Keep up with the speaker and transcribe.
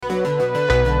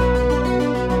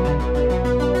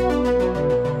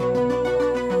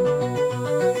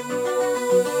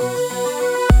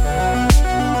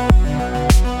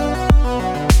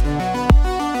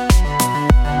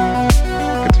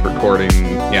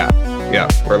Yeah,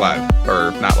 we're live.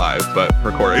 Or not live, but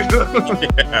recording.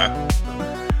 Yeah,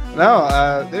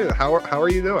 No, dude, how are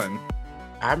you doing?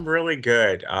 I'm really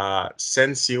good.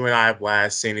 Since you and I have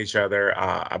last seen each other,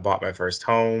 I bought my first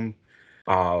home.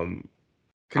 Um,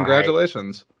 I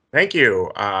Congratulations. Thank you.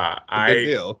 It's a big I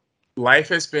deal. Life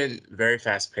has been very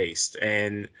fast paced,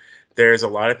 and there's a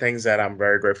lot of things that I'm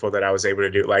very grateful that I was able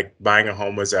to do. Like buying a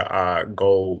home was a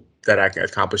goal that I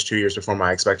accomplished 2 years before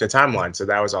my expected timeline, so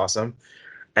that was awesome.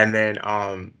 And then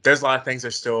there's a lot of things that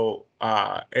are still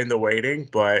in the waiting,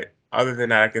 but other than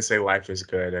that, I can say life is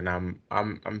good, and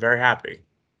I'm very happy.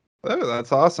 Oh,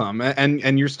 that's awesome.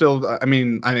 And you're still.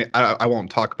 I won't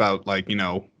talk about like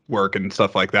work and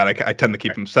stuff like that. I tend to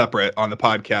keep them separate on the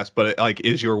podcast. But like,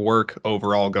 is your work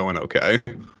overall going okay?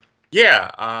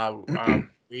 Yeah,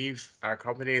 we've our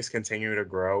company is continuing to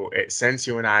grow. Since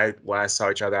you and I last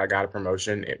saw each other, I got a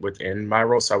promotion within my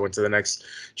role, so I went to the next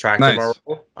track of our Nice.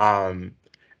 role.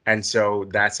 And so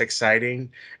that's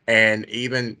exciting. And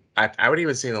even I would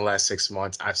even say in the last 6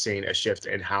 months, I've seen a shift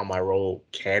in how my role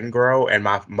can grow and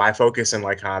my focus and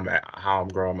like how I'm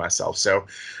growing myself. So,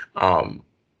 um,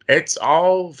 it's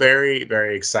all very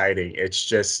very exciting.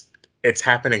 It's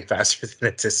happening faster than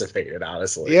anticipated,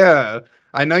 honestly. Yeah.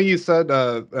 I know you said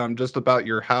just about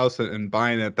your house and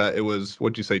buying it that it was,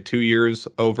 what'd you say, 2 years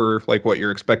over like what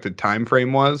your expected time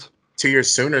frame was? 2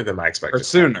 years sooner than my Or expected time.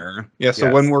 sooner. Yeah,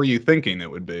 so when Yes. were you thinking it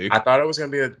would be? I thought it was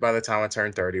gonna be by the time I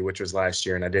turned 30, which was last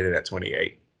year, and I did it at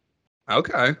 28.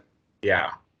 Okay.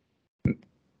 Yeah.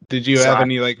 Did you So have I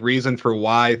any like reason for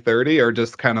why 30 or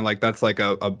just kind of like that's like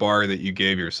a bar that you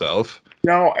gave yourself?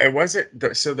 No, it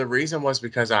wasn't so the reason was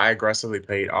because I aggressively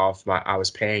paid off I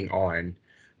was paying on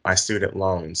my student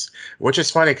loans, which is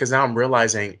funny because now I'm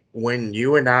realizing when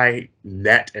you and I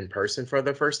met in person for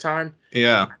the first time,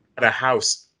 Yeah. at a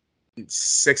house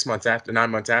 6 months after, 9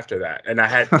 months after that. And I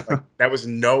had like that was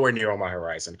nowhere near on my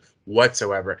horizon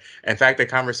whatsoever. In fact, the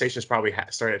conversations probably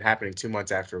started happening 2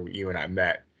 months after you and I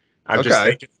met. I'm just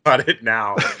Okay. thinking about it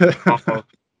now. Um,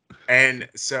 and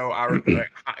so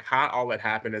like, how all that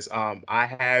happened is I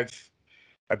have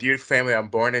a beautiful family I'm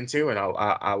born into, and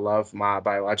I love my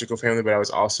biological family, but I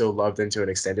was also loved into an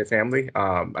extended family.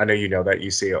 I know you know that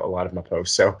you see a lot of my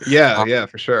posts. So Yeah, yeah,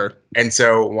 for sure. and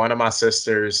so one of my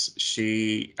sisters,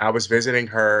 I was visiting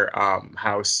her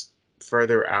house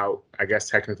further out, I guess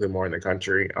technically more in the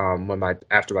country, when my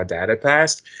after my dad had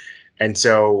passed. And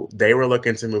so they were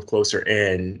looking to move closer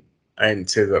in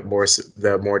into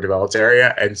the more developed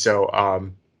area. And so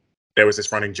there was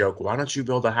this running joke, why don't you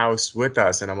build a house with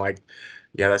us? And I'm like,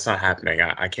 yeah, that's not happening.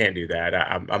 I can't do that.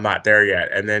 I'm not there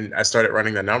yet. And then I started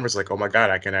running the numbers like, oh my God,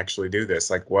 I can actually do this.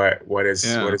 Like what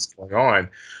Yeah. is going on?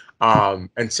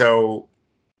 And so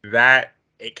that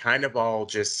it kind of all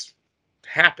just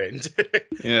happened. And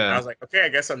I Yeah. was like, okay, I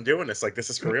guess I'm doing this. Like this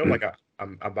is for real. Like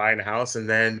I'm buying a house. And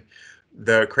then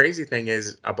the crazy thing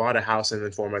is I bought a house and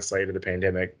then 4 months later the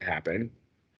pandemic happened.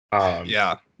 Um,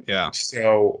 Yeah. Yeah.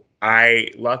 so I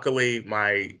luckily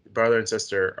my brother and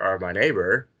sister are my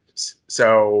neighbor.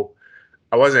 So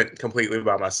I wasn't completely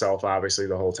by myself obviously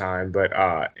the whole time, but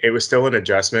it was still an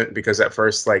adjustment because at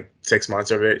first like 6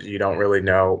 months of it, you don't really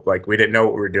know. Like we didn't know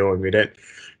what we were doing. We didn't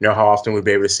know how often we'd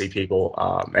be able to see people.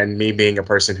 And me being a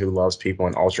person who loves people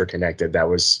and ultra connected, that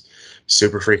was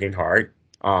super freaking hard.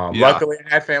 Yeah. Luckily I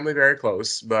had family very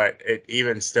close, but it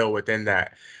even still within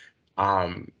that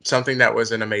something that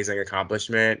was an amazing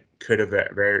accomplishment could have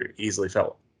very easily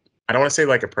felt, I don't want to say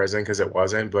like a prison because it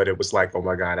wasn't, but it was like, oh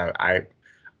my God,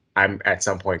 I'm at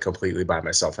some point completely by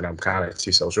myself and I'm kind of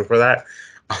too social for that.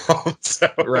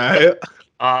 So Right.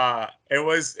 it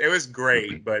was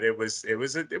great, but it was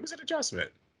an adjustment.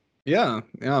 Yeah,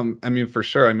 yeah. I mean, for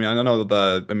sure. I mean, I don't know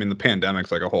the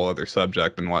pandemic's like a whole other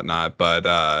subject and whatnot,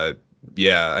 but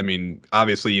yeah. I mean,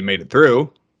 obviously you made it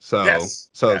through, so Yes,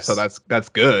 so yes, that's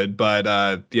good.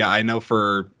 But yeah, I know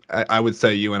I would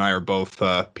say you and I are both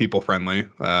people friendly.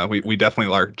 We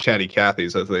definitely are chatty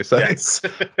Cathys, as they say.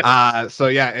 yes. So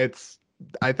yeah,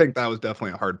 I think that was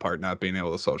definitely a hard part, not being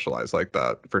able to socialize like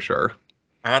that for sure.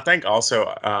 And I think also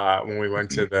when we went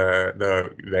to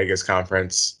the Vegas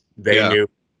conference, they Yeah, knew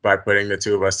by putting the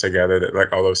two of us together that like,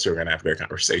 oh, those two are gonna have a good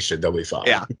conversation. They'll be fine.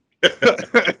 yeah,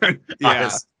 yeah.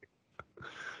 Honest.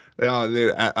 Yeah,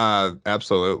 dude,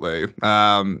 absolutely.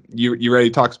 You ready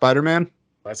to talk Spider-Man?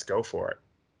 Let's go for it.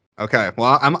 Okay.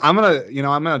 Well, I'm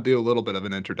gonna do a little bit of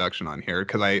an introduction on here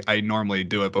because I normally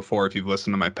do it before if you've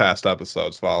listened to my past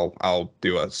episodes. So I'll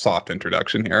do a soft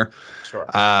introduction here. Sure.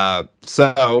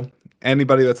 So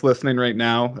anybody that's listening right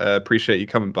now, appreciate you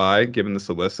coming by, giving this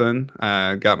a listen.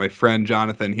 Got my friend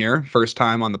Jonathan here, first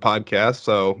time on the podcast,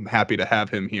 so I'm happy to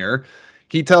have him here.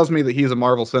 He tells me that he's a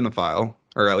Marvel cinephile.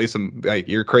 or at least like,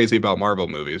 you're crazy about Marvel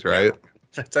movies, right?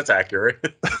 Yeah, that's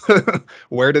accurate.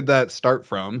 Where did that start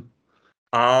from?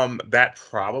 That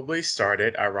probably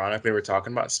started, ironically, we're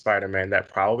talking about Spider-Man. That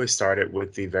probably started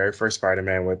with the very first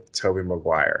Spider-Man with Tobey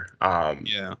Maguire.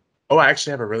 Yeah. Oh, I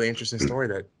actually have a really interesting story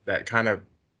that kind of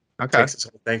Okay. takes this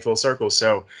whole thing full circle.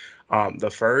 So, the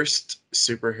first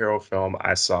superhero film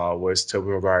I saw was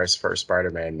Tobey Maguire's first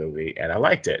Spider-Man movie, and I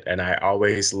liked it. And I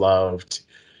always loved,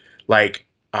 like,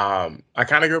 I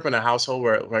kind of grew up in a household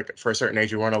where, like, for a certain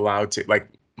age, you weren't allowed to, like,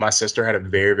 my sister had a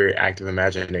very, very active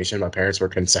imagination. My parents were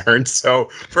concerned. So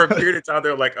for a period of time,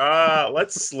 they were like,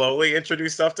 let's slowly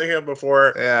introduce stuff to him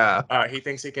before Yeah. he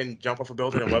thinks he can jump off a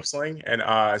building and web sling. And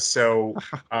I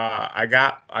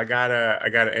got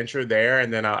an intro there,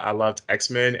 and then I loved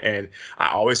X-Men, and I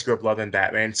always grew up loving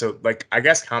Batman. So, like, I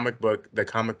guess the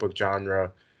comic book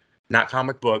genre, not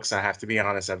comic books. I have to be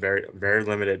honest. I have very, very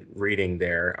limited reading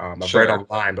there. I've read Sure.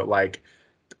 online, but like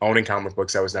owning comic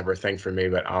books, that was never a thing for me.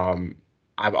 But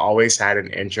I've always had an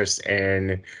interest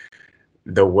in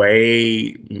the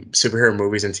way superhero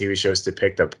movies and TV shows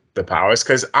depict the powers.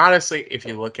 Because honestly, if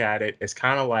you look at it, it's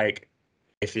kind of like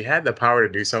if you had the power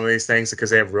to do some of these things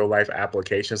because they have real life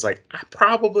applications. Like I could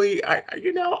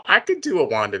do a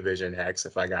WandaVision hex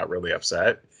if I got really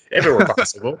upset, if it were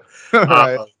possible.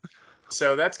 Right.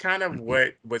 So that's kind of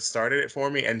what started it for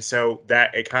me, and so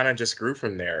that it kind of just grew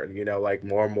from there. Like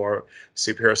more and more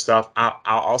superhero stuff. I'll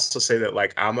also say that,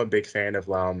 like, I'm a big fan of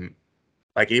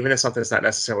like, even if something's not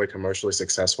necessarily commercially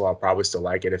successful, I'll probably still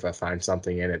like it if I find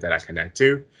something in it that I connect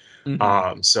to.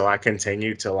 Hmm. So I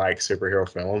continued to like superhero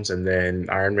films, and then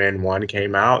Iron Man 1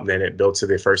 came out, and then it built to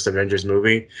the first Avengers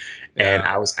movie, and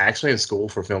Yeah. I was actually in school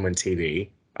for film and TV.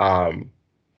 I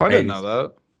didn't And know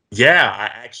that. yeah, I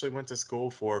actually went to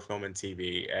school for film and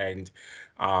TV, and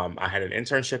I had an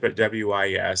internship at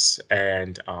WIS,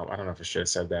 and I don't know if I should have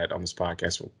said that on this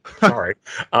podcast. Well, sorry.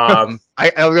 Um, I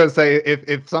was gonna say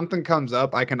if something comes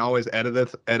up, I can always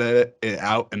edit it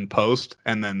out and post,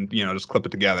 and then just clip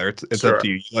it together. It's up to sure.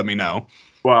 you. You let me know.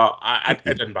 Well, it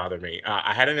didn't bother me.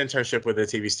 I had an internship with a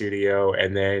TV studio,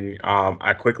 and then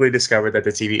I quickly discovered that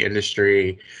the TV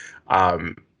industry,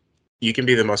 um, you can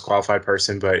be the most qualified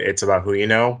person, but it's about who you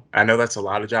know. I know that's a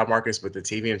lot of job markets, but the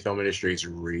TV and film industry is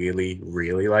really,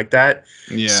 really like that.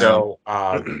 Yeah. So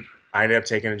I ended up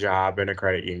taking a job in a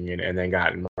credit union and then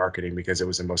got in marketing because it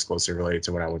was the most closely related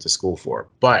to what I went to school for.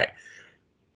 But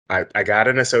I got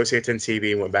an associate's in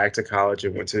TV, went back to college,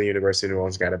 and went to the University of New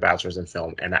Orleans, got a bachelor's in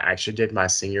film. And I actually did my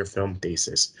senior film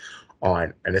thesis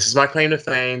on, and this is my claim to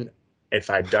fame. If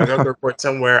I dug up the report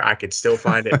somewhere, I could still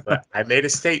find it. But I made a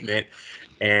statement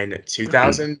in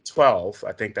 2012.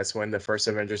 I think that's when the first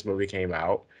Avengers movie came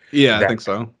out, Yeah, I that think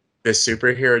so. the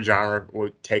superhero genre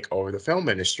would take over the film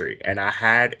industry. And I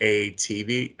had I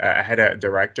had a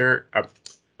director,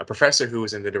 a professor who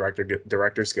was in the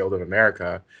Directors Guild of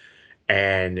America,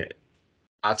 and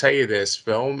I'll tell you this,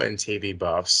 film and TV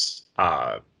buffs,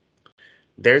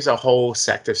 there's a whole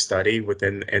sect of study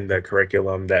within in the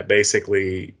curriculum that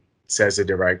basically says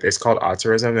it's called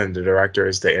auteurism, and the director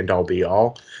is the end all be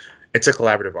all. It's a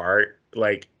collaborative art.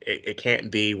 Like, it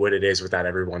can't be what it is without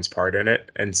everyone's part in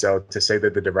it. And so to say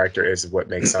that the director is what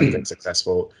makes something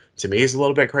successful, to me, is a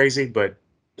little bit crazy, but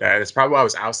that's probably why I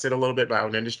was ousted a little bit by my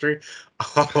own industry.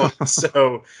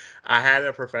 So I had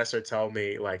a professor tell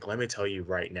me, like, let me tell you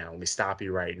right now, let me stop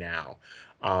you right now.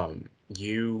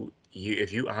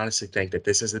 If you honestly think that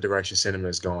this is the direction cinema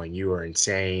is going, you are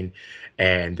insane,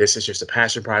 and this is just a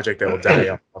passion project that will die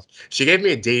off. She gave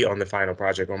me a D on the final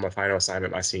project, on my final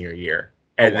assignment my senior year.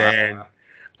 Oh And wow. then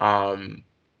um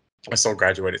I still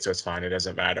graduated, so it's fine, it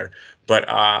doesn't matter. But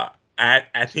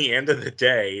at the end of the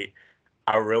day,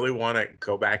 I really want to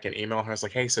go back and email her. I was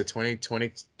like, hey, so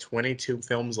 22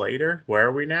 films later, where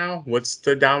are we now? What's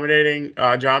the dominating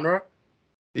genre?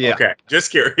 Yeah. Okay,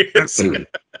 just curious.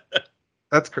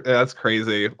 That's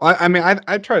crazy. I mean,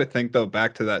 I try to think though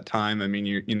back to that time. I mean,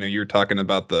 you're talking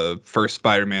about the first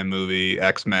Spider-Man movie,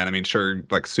 X-Men. I mean, sure,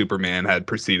 like Superman had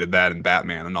preceded that, and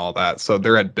Batman and all that. So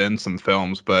there had been some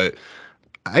films, but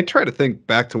I try to think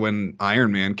back to when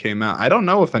Iron Man came out. I don't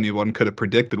know if anyone could have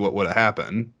predicted what would have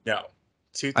happened. No,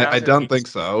 I don't 2008 think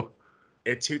is so.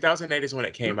 2008 is when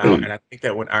it came out, and I think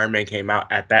that when Iron Man came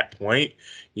out, at that point,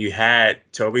 you had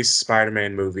Tobey's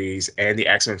Spider-Man movies and the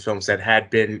X-Men films that had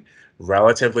been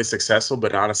relatively successful,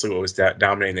 but honestly, what was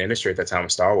dominating the industry at that time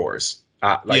was Star Wars.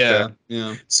 Yeah,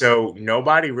 yeah. So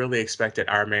nobody really expected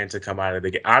Iron Man to come out of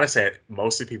the gate. Honestly,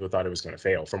 mostly people thought it was going to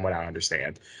fail, from what I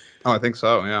understand. Oh, I think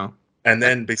so. Yeah. And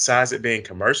then, besides it being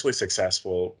commercially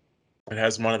successful, it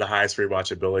has one of the highest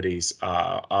rewatchabilities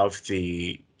of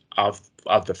the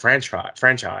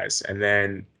franchise. And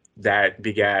then that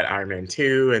begat Iron Man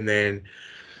 2, and then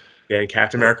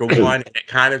Captain America 1. And it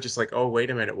kind of just like, oh, wait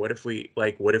a minute, what if we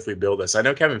build this? I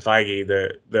know Kevin Feige,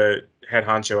 the head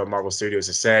honcho at Marvel Studios,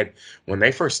 has said when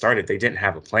they first started, they didn't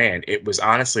have a plan. It was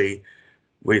honestly,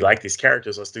 we like these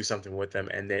characters, let's do something with them,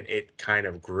 and then it kind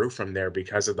of grew from there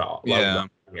because of the love of the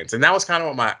audience. And that was kind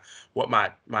of what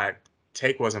my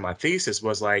take was on my thesis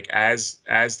was like, as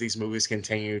these movies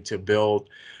continue to build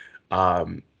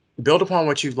upon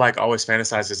what you've like always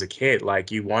fantasized as a kid, like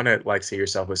you want to like see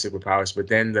yourself with superpowers, but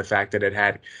then the fact that it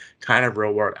had kind of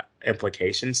real world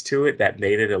implications to it that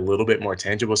made it a little bit more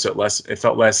tangible, so it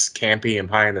felt less campy and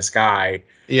pie in the sky.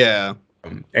 Yeah.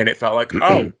 And it felt like,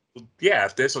 oh yeah,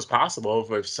 if this was possible,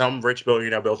 if some rich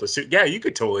billionaire built a suit, yeah, you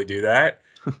could totally do that.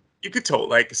 You could totally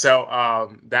like,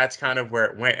 so that's kind of where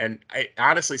it went. And I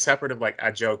honestly, separate of like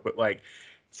a joke, but like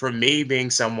for me being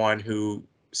someone who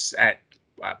at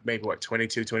maybe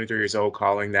 22, 23 years old,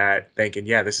 calling that, thinking,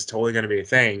 yeah, this is totally going to be a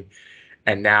thing,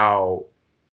 and now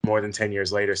more than 10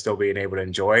 years later still being able to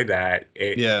enjoy that,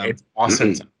 it's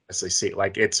awesome to honestly see.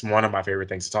 Like, it's one of my favorite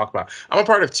things to talk about. I'm a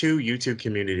part of 2 YouTube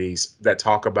communities that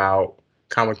talk about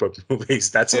comic book movies.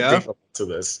 That's how deep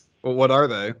into this. Well, what are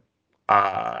they?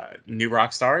 New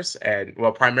Rockstars, and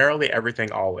well, primarily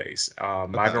Everything Always.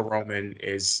 Michael Roman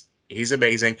he's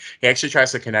amazing. He actually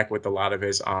tries to connect with a lot of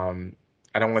his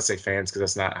I don't want to say fans because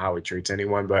that's not how he treats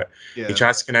anyone, but he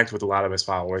tries to connect with a lot of his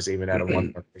followers, even at a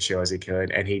 1-1 ratio as he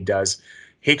could. And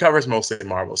he covers mostly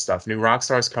Marvel stuff. New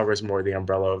Rockstars covers more the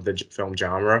umbrella of the film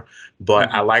genre,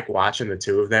 but I like watching the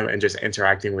 2 of them and just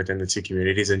interacting within the 2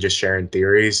 communities and just sharing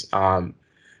theories.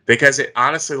 Because it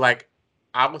honestly, like,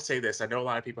 I will say this, I know a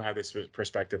lot of people have this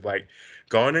perspective, like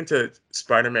going into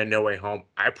Spider-Man No Way Home,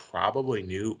 I probably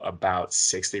knew about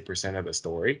 60% of the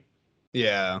story.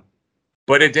 Yeah.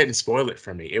 But it didn't spoil it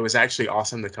for me. It was actually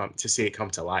awesome to see it come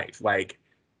to life. Like,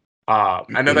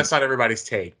 I know that's not everybody's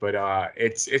take, but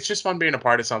it's just fun being a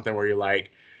part of something where you're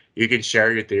like, you can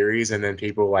share your theories, and then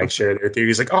people like share their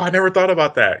theories, like, oh, I never thought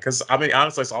about that. Because I mean,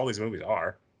 honestly, that's all these movies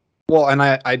are. Well, and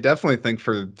I definitely think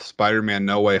for Spider-Man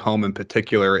No Way Home in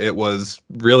particular, it was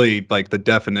really like the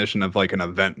definition of like an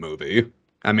event movie.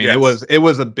 I mean, it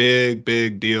was a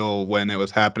big deal when it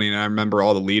was happening. And I remember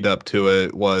all the lead up to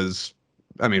it was,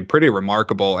 I mean, pretty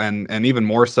remarkable, and even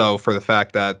more so for the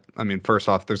fact that, I mean, first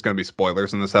off, there's going to be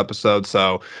spoilers in this episode.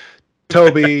 So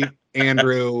Toby,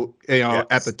 Andrew,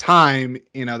 at the time,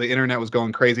 the internet was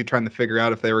going crazy trying to figure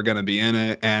out if they were going to be in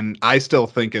it. And I still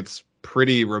think it's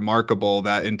pretty remarkable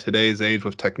that in today's age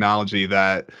with technology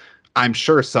that I'm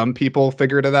sure some people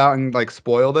figured it out and like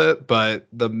spoiled it, but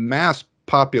the mass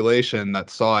population that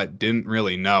saw it didn't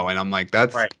really know. And I'm like,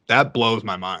 that blows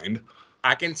my mind.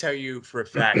 I can tell you for a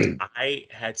fact, I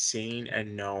had seen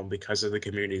and known because of the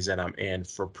communities that I'm in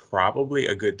for probably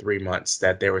a good 3 months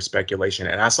that there was speculation.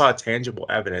 And I saw tangible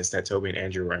evidence that Toby and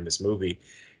Andrew were in this movie.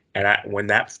 And when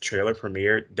that trailer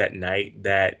premiered that night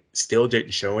that still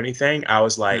didn't show anything, I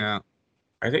was like,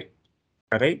 are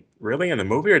they really in the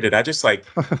movie, or did I just like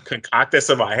concoct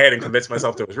this in my head and convince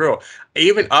myself that it was real?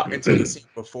 Even up until the scene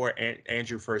before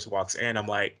Andrew first walks in, I'm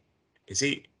like,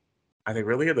 are they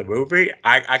really in the movie?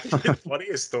 I can get the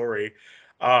funniest story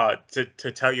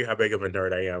to tell you how big of a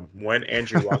nerd I am. When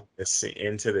Andrew walked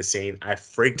into the scene, I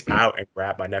freaked out and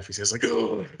grabbed my nephew. He was like,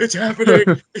 oh, it's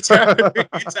happening. It's happening.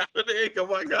 It's happening. Oh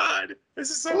my God. This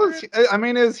is so I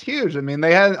mean, it's huge. I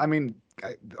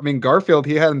mean, Garfield,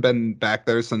 he hadn't been back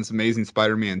there since Amazing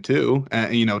Spider-Man 2,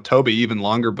 and Toby even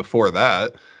longer before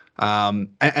that. And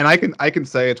I can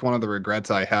say it's one of the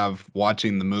regrets I have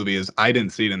watching the movie is I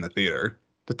didn't see it in the theater,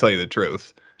 to tell you the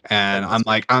truth. And I'm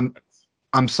like,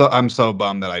 I'm so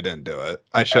bummed that I didn't do it.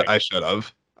 I should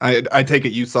have. I take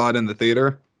it you saw it in the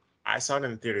theater? I saw it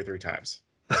in the theater 3 times.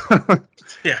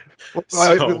 Yeah.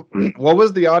 So, what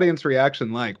was the audience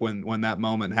reaction like when that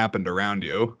moment happened around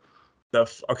you?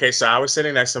 Okay, so I was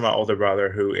sitting next to my older brother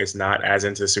who is not as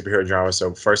into superhero drama.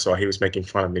 So first of all, he was making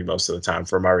fun of me most of the time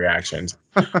for my reactions.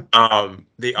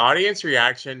 The audience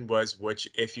reaction was, which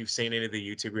if you've seen any of the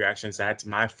YouTube reactions, that's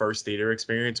my first theater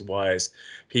experience, was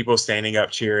people standing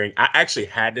up cheering. I actually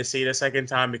had to see it a second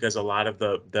time because a lot of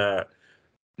the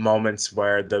moments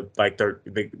where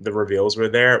the reveals were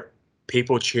there,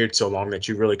 people cheered so long that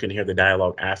you really couldn't hear the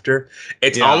dialogue after.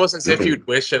 It's almost as if you'd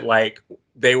wish that like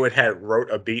they would have wrote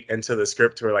a beat into the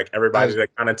script where like everybody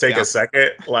like kind of take a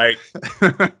second, like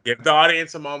give the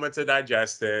audience a moment to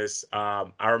digest this. I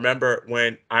remember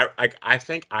when I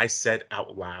think I said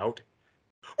out loud,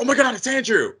 "Oh my God, it's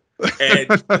Andrew!" And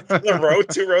the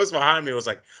 2 rows behind me was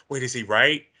like, "Wait, is he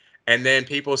right?" And then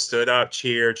people stood up,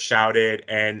 cheered, shouted,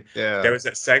 and there was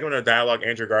that segment of dialogue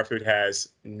Andrew Garfield has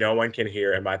no one can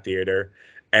hear in my theater.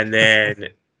 And then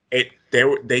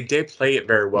they did play it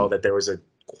very well that there was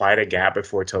quite a gap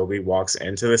before Toby walks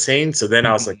into the scene. So then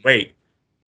I was like, wait,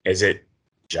 is it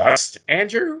just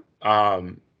Andrew?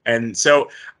 And so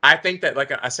I think that,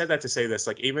 like I said that to say this,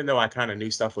 like even though I kind of knew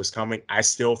stuff was coming, I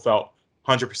still felt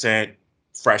 100%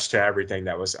 fresh to everything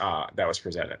that was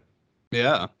presented.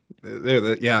 Yeah,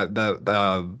 yeah.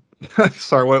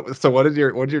 Sorry. What did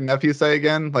your nephew say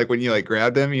again? Like when you like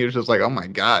grabbed him, he was just like, "Oh my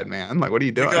god, man! Like, what are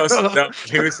you He doing?" goes, no,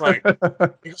 he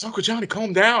goes, Uncle Johnny,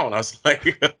 calm down. I was like,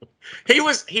 he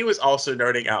was also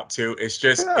nerding out too. It's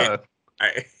just Yeah.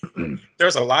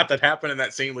 there's a lot that happened in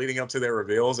that scene leading up to their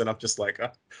reveals, and I'm just like,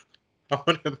 I'm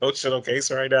on an emotional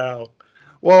case right now.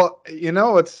 Well,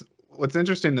 what's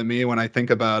interesting to me when I think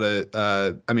about it.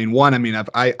 I mean,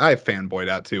 I fanboyed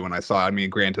out too when I saw it. I mean,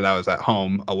 granted, I was at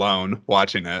home alone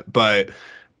watching it, but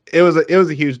it was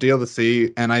a huge deal to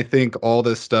see. And I think all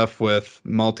this stuff with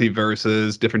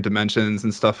multiverses, different dimensions,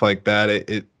 and stuff like that,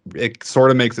 it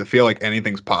sort of makes it feel like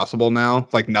anything's possible now.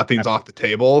 Like nothing's off the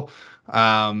table.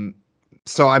 Um,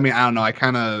 so I mean, I don't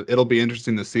know. It'll be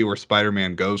interesting to see where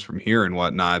Spider-Man goes from here and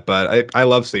whatnot. But I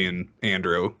love seeing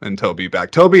Andrew and Toby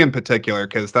back. Toby in particular,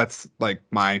 because that's like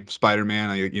my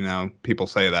Spider-Man. People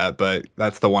say that, but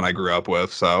that's the one I grew up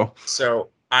with. So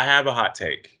I have a hot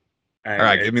take, All and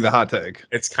right, give me the hot take.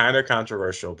 it's kind of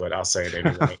controversial, but I'll say it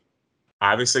anyway.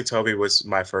 Obviously, Toby was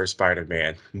my first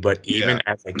Spider-Man, but even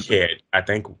Yeah. as a kid, I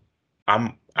think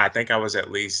I was at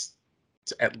least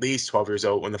 12 years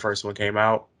old when the first one came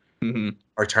out, Hmm.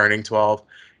 or turning 12.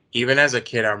 Even as a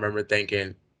kid, I remember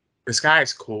thinking, this guy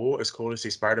is cool. It's cool to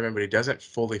see Spider-Man, but he doesn't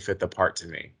fully fit the part to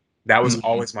me. That was Hmm.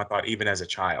 always my thought, even as a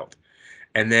child.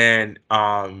 And then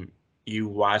you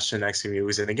watch the next few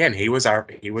movies, and again, he was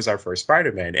our first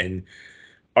Spider-Man, and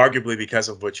arguably because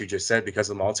of what you just said, because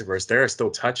of the multiverse, there are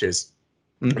still touches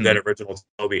of that Hmm. original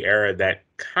Toby era that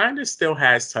kind of still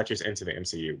has touches into the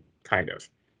MCU, kind of,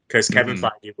 because Kevin Hmm.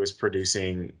 Feige was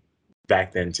producing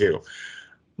back then too.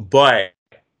 But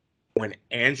when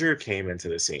Andrew came into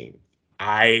the scene,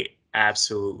 I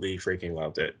absolutely freaking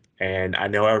loved it. And I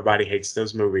know everybody hates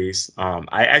those movies.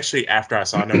 I actually, after I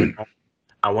saw No Way Home,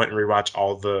 I went and rewatched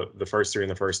all the first three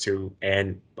and the first two,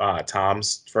 and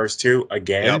Tom's first two Yep.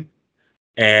 again.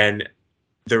 And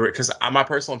because my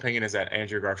personal opinion is that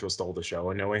Andrew Garfield stole the show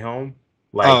in No Way Home,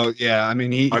 like Oh yeah. I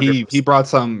mean, he 100%. brought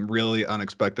some really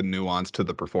unexpected nuance to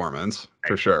the performance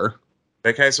for sure.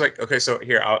 Okay, so okay, so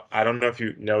here I don't know if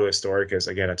you know this story because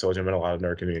again I told you I'm in a lot of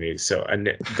nerd communities. So and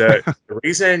the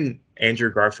reason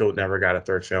Andrew Garfield never got a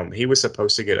third film, he was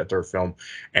supposed to get a third film,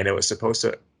 and it was supposed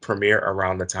to premiere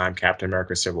around the time Captain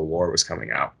America: Civil War was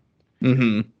coming out.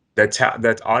 Hmm.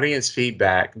 The audience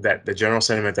feedback, that the general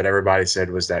sentiment that everybody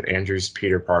said was that Andrew's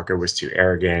Peter Parker was too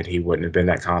arrogant. He wouldn't have been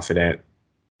that confident.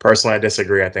 Personally, I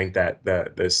disagree. I think that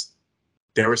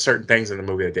there were certain things in the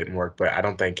movie that didn't work, but I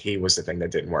don't think he was the thing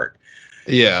that didn't work.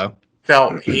 Yeah.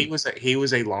 Felt he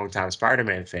was a longtime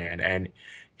Spider-Man fan, and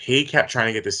he kept trying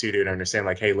to get the studio to understand,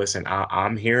 like, hey, listen,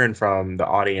 I'm hearing from the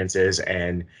audiences,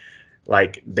 and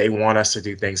like they want us to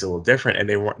do things a little different, and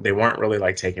they weren't really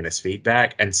like taking his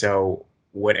feedback. And so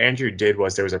what Andrew did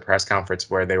was there was a press conference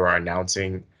where they were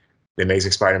announcing the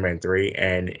Amazing Spider-Man 3,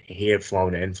 and he had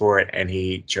flown in for it, and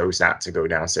he chose not to go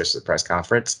downstairs to the press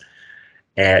conference.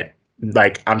 And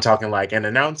like I'm talking like, and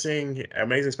announcing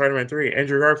Amazing Spider-Man 3,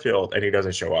 Andrew Garfield, and he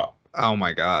doesn't show up. Oh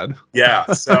my God. Yeah,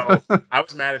 so I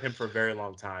was mad at him for a very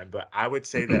long time, but I would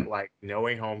say that like No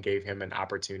Way Home gave him an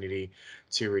opportunity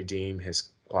to redeem his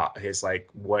like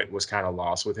what was kind of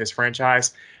lost with his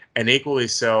franchise, and equally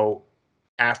so.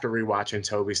 After rewatching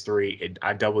Toby's three,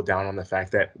 I doubled down on the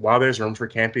fact that while there's room for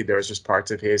campy, there's just parts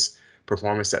of his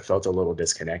performance that felt a little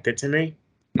disconnected to me,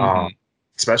 um, Hmm.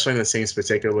 especially in the scenes,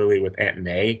 particularly with Aunt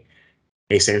May.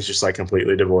 He seems just like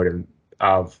completely devoid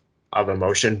of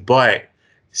emotion. But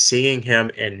seeing him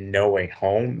in No Way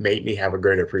Home made me have a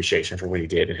greater appreciation for what he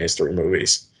did in his three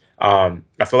movies. I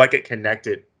feel like it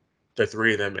connected the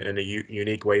three of them in a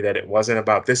unique way, that it wasn't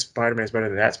about this Spider-Man's better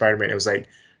than that Spider-Man. It was like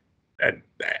uh,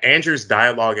 Andrew's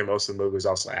dialogue in most of the movie was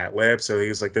also ad lib. So he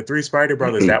was like the three Spider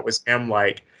Brothers. That was him,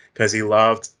 like, because he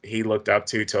looked up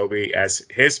to Toby as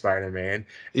his Spider Man, and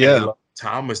he Yeah. loved what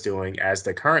Tom was doing as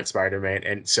the current Spider Man.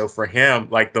 And so for him,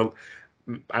 like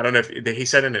I don't know if he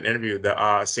said in an interview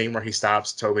the scene where he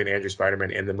stops Toby and Andrew Spider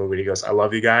Man in the movie. He goes, "I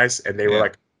love you guys," and they were Yeah.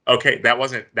 like, "Okay, that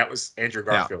was Andrew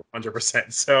Yeah. Garfield,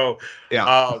 100%." So.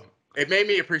 Yeah. It made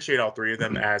me appreciate all three of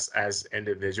them as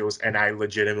individuals, and I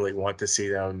legitimately want to see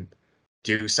them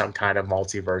do some kind of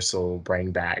multiversal bring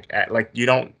back. Like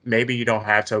maybe you don't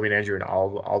have Toby and Andrew in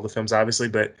all the films, obviously,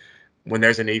 but when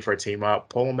there's a need for a team up,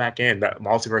 pull them back in. That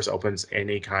multiverse opens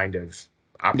any kind of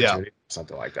Yeah. opportunity,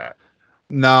 something like that.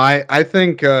 No, I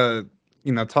think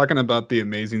talking about the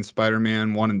Amazing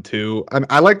Spider-Man 1 and 2,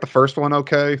 I like the first one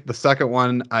okay. The second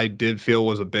one I did feel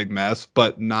was a big mess,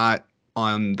 but not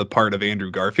on the part of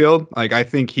Andrew Garfield. Like I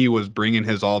think he was bringing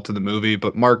his all to the movie,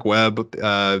 but Mark Webb,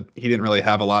 he didn't really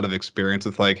have a lot of experience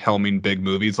with like helming big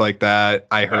movies like that.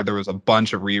 I Yeah. heard there was a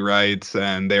bunch of rewrites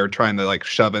and they were trying to like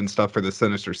shove in stuff for the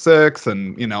Sinister Six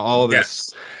and all of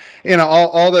this Yes.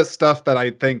 all this stuff that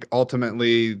I think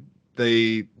ultimately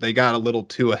they got a little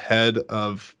too ahead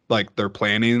of like their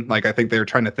planning. Like I think they were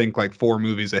trying to think like 4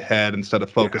 movies ahead instead of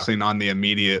Yeah. focusing on the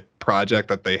immediate project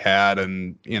that they had.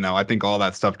 And I think all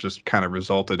that stuff just kind of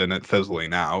resulted in it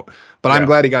fizzling out. But I'm Yeah.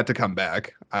 glad he got to come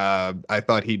back. I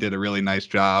thought he did a really nice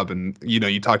job. And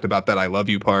you talked about that "I love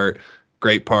you" part,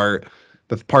 great part.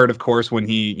 The part, of course, when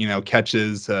he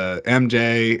catches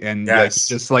MJ and like Yes.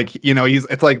 just like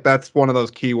it's like that's one of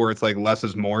those key words like less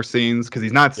is more scenes because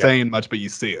he's not Yeah. saying much, but you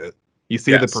see it. You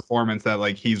see the Yes. performance that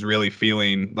like he's really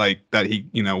feeling like that he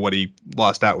what he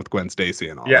lost out with Gwen Stacy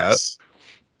and all that. Yes.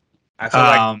 I feel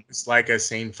like Um, it's like a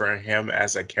scene for him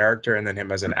as a character and then him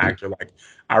as an actor. Like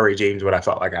I redeemed what I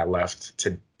felt like I left to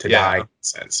die in yeah. a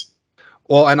sense.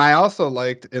 Well, and I also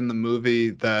liked in the movie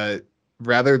that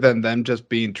rather than them just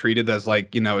being treated as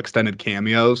like, extended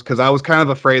cameos, because I was kind of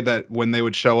afraid that when they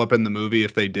would show up in the movie,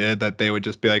 if they did, that they would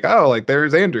just be like, oh, like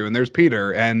there's Andrew and there's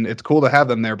Peter, and it's cool to have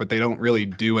them there, but they don't really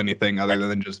do anything other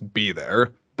than just be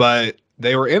there. But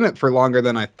they were in it for longer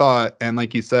than I thought, and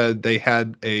like you said, they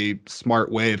had a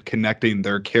smart way of connecting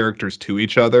their characters to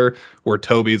each other, where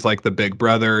Toby's like the big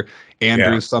brother, Yeah.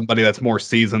 Andrew's somebody that's more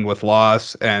seasoned with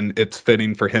loss, and it's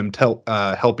fitting for him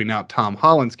helping out Tom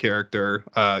Holland's character,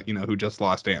 who just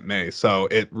lost Aunt May. So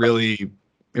it really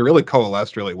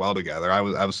coalesced really well together. I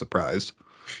was surprised.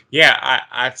 Yeah,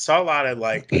 I saw a lot of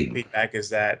like feedback is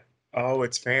that, oh,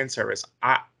 it's fan service.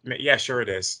 Yeah, sure it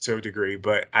is to a degree,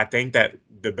 but I think that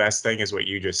the best thing is what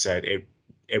you just said.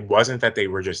 It wasn't that they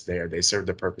were just there. They served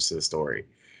the purpose of the story.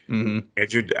 Hmm.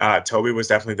 Andrew Toby was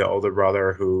definitely the older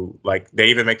brother who like they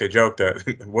even make the joke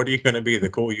that what are you gonna be, the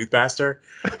cool youth pastor?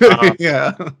 Um,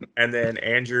 Yeah. and then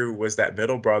Andrew was that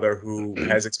middle brother who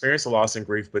has experienced a loss and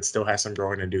grief, but still has some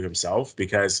growing to do himself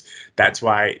because that's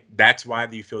why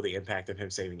you feel the impact of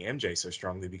him saving MJ so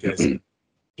strongly because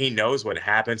he knows what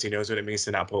happens, he knows what it means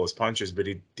to not pull his punches, but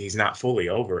he's not fully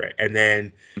over it. And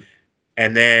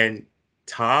then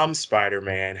Tom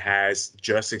Spider-Man has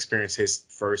just experienced his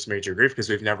first major grief because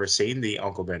we've never seen the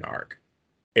Uncle Ben arc.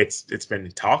 It's been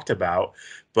talked about,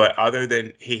 but other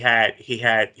than he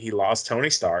lost Tony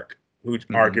Stark, who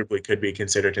Hmm. arguably could be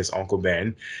considered his Uncle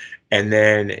Ben, and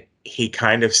then he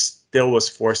kind of still was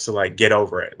forced to like get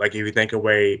over it. Like if you think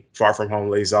away Far From Home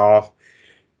lays off,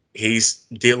 he's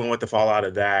dealing with the fallout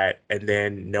of that, and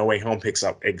then No Way Home picks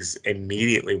up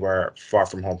immediately where Far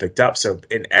From Home picked up. So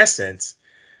in essence,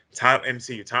 time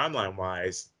MCU timeline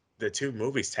wise, the two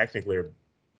movies technically are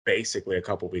basically a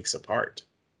couple weeks apart.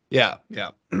 Yeah.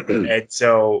 Yeah. And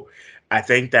so I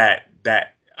think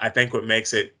what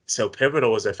makes it so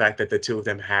pivotal is the fact that the two of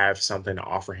them have something to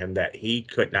offer him that he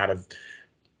could not have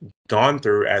gone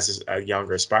through as a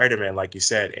younger Spider-Man. Like you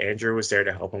said, Andrew was there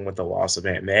to help him with the loss of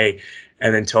Aunt May,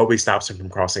 and then Toby stops him from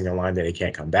crossing a line that he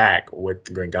can't come back with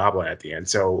the Green Goblin at the end.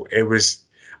 So it was.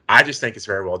 I just think it's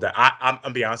very well done.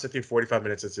 I'm be honest with you. 45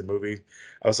 minutes into the movie,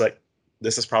 I was like,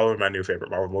 "This is probably my new favorite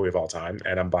Marvel movie of all time,"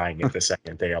 and I'm buying it the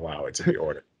second they allow it to be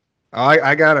ordered.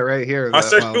 I got it right here. I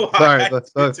so Well, do sorry, I. I do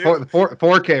the too.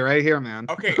 4K right here, man.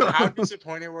 Okay, how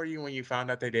disappointed were you when you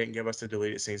found out they didn't give us the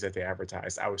deleted scenes that they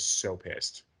advertised? I was so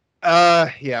pissed.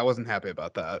 Yeah, I wasn't happy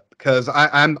about that because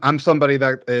I'm somebody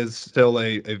that is still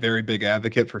a very big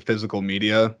advocate for physical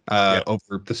media Yeah.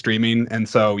 over the streaming, and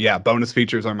so yeah, bonus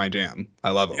features are my jam. I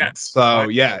love them. Yes. So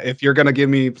Mine yeah, too. if you're gonna give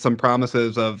me some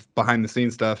promises of behind the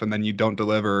scenes stuff and then you don't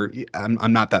deliver,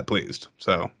 I'm not that pleased.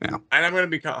 So yeah. And I'm going to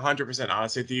be 100%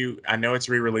 honest with you. I know it's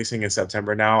re-releasing in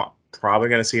September now. Probably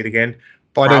going to see it again.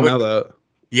 Oh, I didn't Probably. know that.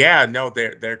 Yeah. No,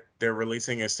 they're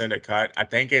releasing a extended cut. I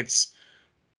think it's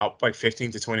up like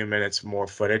 15 to 20 minutes more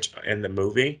footage in the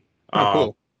movie. Oh, Um,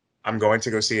 cool. I'm going to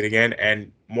go see it again,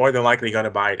 and more than likely going to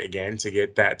buy it again to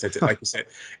get that. Like you said,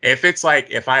 if it's like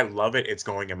if I love it, it's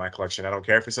going in my collection. I don't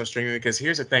care if it's on streaming because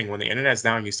here's the thing: when the internet's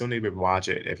down, you still need to watch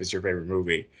it if it's your favorite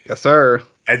movie. Yes, sir.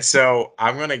 And so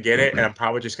I'm gonna get it, and I'm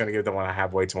probably just gonna give the one I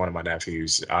have away to one of my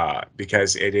nephews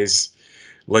because it is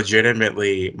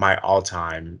legitimately my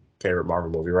all-time favorite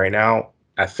Marvel movie right now.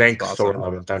 I think That's Thor: awesome.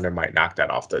 Love and Thunder might knock that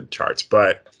off the charts,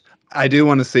 but I do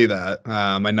want to see that.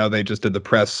 I know they just did the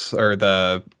press or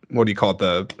the what do you call it?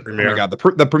 Oh my Premiere, god,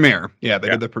 the premiere. Yeah, they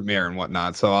yeah, did the premiere and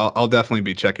whatnot. So I'll definitely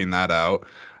be checking that out.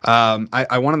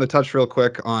 I wanted to touch real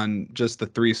quick on just the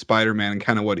three Spider-Man and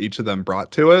kind of what each of them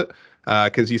brought to it.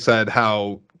 Because you said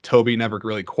how Toby never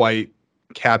really quite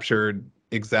captured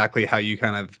exactly how you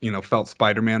kind of, felt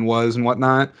Spider-Man was and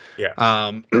whatnot. Yeah.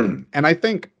 And I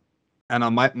think,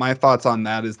 and my thoughts on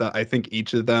that is that I think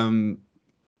each of them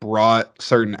brought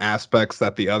certain aspects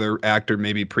that the other actor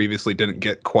maybe previously didn't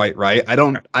get quite right.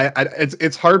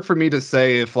 It's hard for me to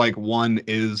say if like one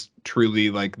is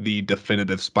truly like the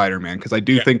definitive Spider-Man, because I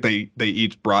do Yeah. think they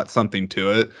each brought something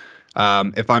to it.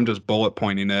 If I'm just bullet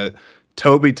pointing it,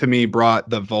 Toby to me brought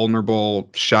the vulnerable,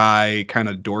 shy, kind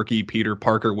of dorky Peter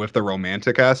Parker with the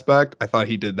romantic aspect. I thought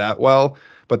he did that well.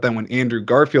 But then when Andrew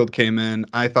Garfield came in,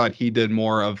 I thought he did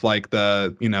more of like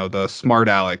the smart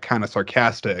aleck, kind of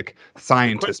sarcastic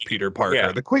scientist Peter Parker,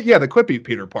 Yeah. the quippy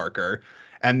Peter Parker.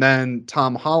 And then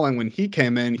Tom Holland, when he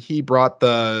came in, he brought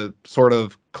the sort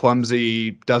of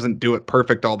clumsy, doesn't do it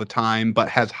perfect all the time, but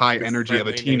has high The energy of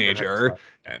a friendly neighborhood teenager.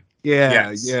 Spider-Man. Yeah,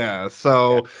 Yes. yeah. Yeah.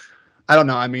 So I don't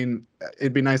know. I mean,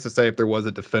 it'd be nice to say if there was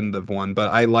a definitive one, but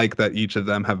I like that each of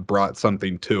them have brought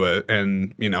something to it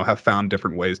and, have found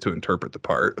different ways to interpret the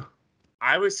part.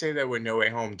 I would say that what No Way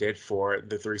Home did for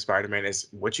the three Spider-Man is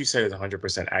what you said is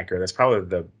 100% accurate. That's probably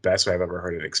the best way I've ever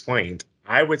heard it explained.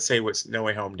 I would say what No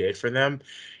Way Home did for them,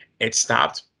 it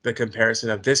stopped the comparison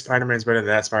of this Spider-Man's better than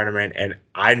that Spider-Man. And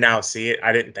I now see it.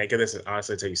 I didn't think of this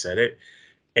honestly until you said it.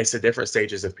 It's the different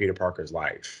stages of Peter Parker's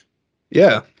life.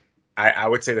 Yeah. I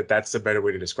would say that that's the better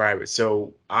way to describe it.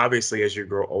 So obviously, as you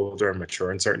grow older and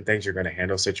mature in certain things, you're going to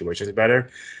handle situations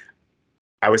better.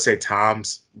 I would say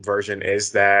Tom's version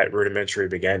is that rudimentary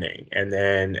beginning, and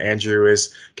then Andrew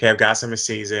is okay. I've got some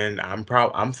season.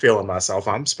 I'm feeling myself.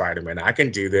 I'm Spider Man. I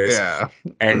can do this. Yeah.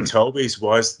 And Toby's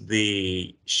was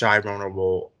the shy,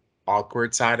 vulnerable,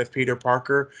 awkward side of Peter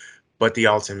Parker, but the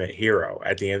ultimate hero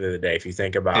at the end of the day. If you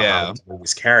think about how Yeah. these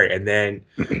movies carry, and then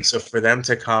so for them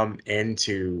to come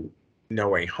into No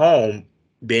Way Home,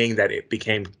 being that it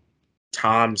became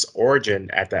Tom's origin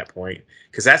at that point,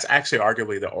 because that's actually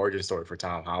arguably the origin story for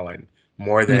Tom Holland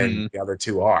more than Mhm. the other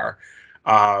two are.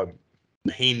 Um,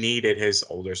 he needed his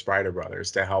older Spider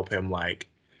brothers to help him like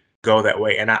go that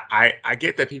way. And I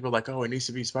get that people are like, oh, it needs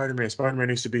to be Spider Man. Spider Man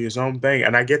needs to be his own thing,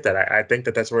 and I get that. I think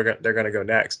that that's where they're going to go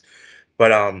next.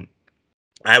 But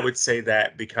I would say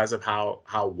that because of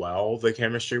how well the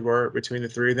chemistry were between the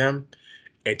three of them,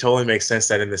 it totally makes sense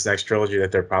that in this next trilogy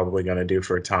that they're probably going to do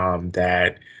for Tom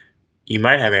that you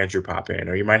might have Andrew pop in,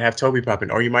 or you might have Toby pop in,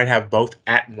 or you might have both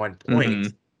at one point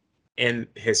Mhm. in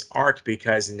his arc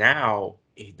because now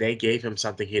they gave him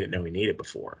something he didn't know he needed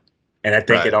before. And I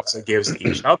think it Right. also gives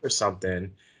each other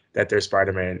something that their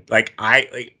Spider-Man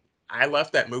I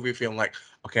left that movie feeling like,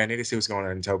 okay, I need to see what's going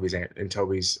on in Toby's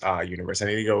universe. I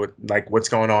need to go with like what's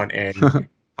going on in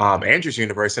Andrew's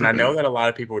universe. And I know that a lot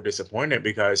of people were disappointed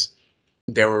because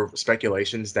there were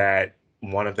speculations that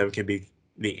one of them could be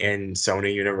the in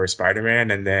Sony universe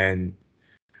Spider-Man, and then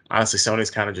honestly,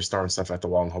 Sony's kind of just throwing stuff at the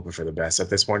wall and hoping for the best at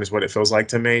this point, is what it feels like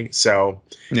to me. So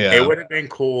it Yeah. would have been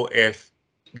cool if,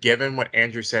 given what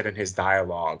Andrew said in his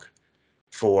dialogue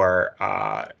for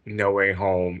No Way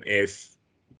Home, if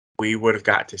we would have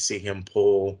got to see him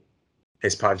pull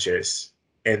his punches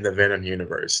in the Venom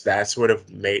universe. That would have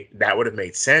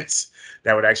made sense.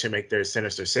 That would actually make their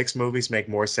Sinister Six movies make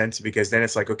more sense because then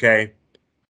it's like, okay,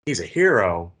 he's a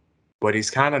hero, but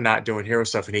he's kind of not doing hero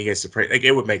stuff, and he gets to pray. Like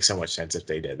it would make so much sense if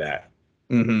they did that.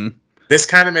 Mhm. This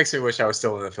kind of makes me wish I was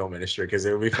still in the film industry because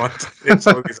it would be fun to get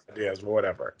some of these ideas, but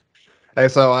whatever. Hey,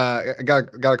 so I got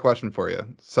a question for you. Okay.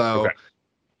 So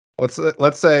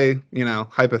let's say,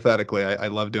 hypothetically, I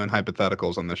love doing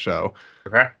hypotheticals on the show.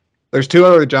 Okay. There's two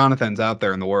other Jonathans out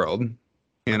there in the world.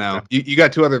 Okay. You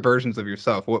got two other versions of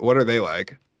yourself. What are they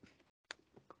like?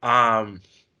 Um,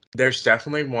 there's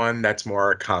definitely one that's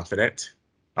more confident,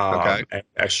 Okay.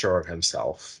 and sure of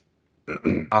himself.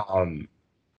 Um,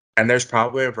 and there's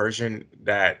probably a version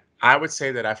that I would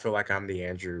say that I feel like I'm the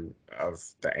Andrew of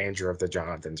the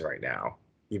Jonathans right now.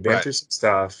 You've been Right. through some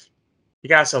stuff. You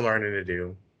got some learning to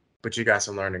do, but you got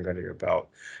some learning under your belt.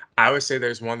 I would say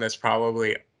there's one that's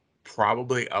probably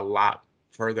a lot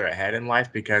further ahead in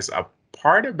life because a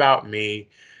part about me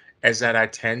is that I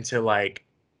tend to like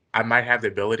I might have the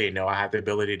ability, no, I have the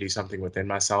ability to do something within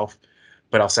myself,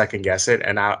 but I'll second guess it.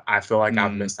 And I feel like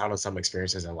I've Mm. missed out on some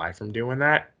experiences in life from doing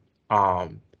that.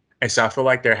 Um, and so I feel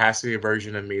like there has to be a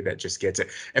version of me that just gets it.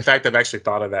 In fact, I've actually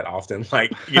thought of that often.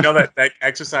 Like, that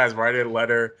exercise, write a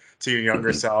letter to your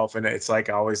younger self. And it's like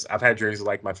I've had dreams of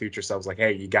like my future self was like,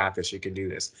 hey, you got this, you can do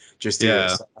this. Just do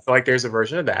this. Yeah. So I feel like there's a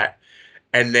version of that.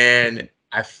 And then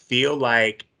I feel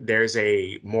like there's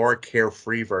a more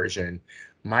carefree version.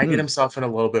 Might get Hmm. himself in a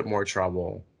little bit more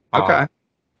trouble. Okay.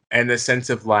 and the sense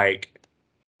of like,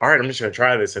 all right, I'm just gonna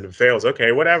try this, and if it fails,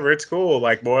 okay, whatever, it's cool.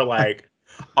 Like more like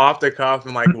off the cuff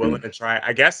and like willing to try.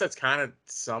 I guess that's kind of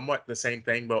somewhat the same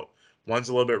thing, but one's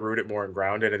a little bit rooted more and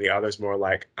grounded, and the other's more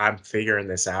like I'm figuring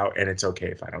this out, and it's okay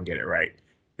if I don't get it right.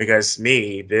 Because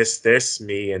me,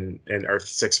 me, and Earth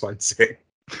 616,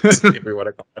 if we want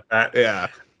to call it that, Yeah.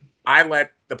 I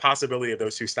let the possibility of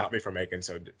those two stop me from making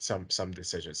some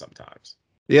decisions sometimes.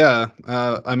 Yeah.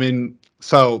 I mean,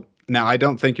 so now I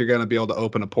don't think you're going to be able to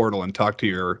open a portal and talk to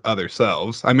your other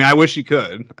selves. I mean, I wish you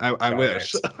could. I Darn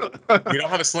wish. it. You don't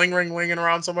have a sling ring winging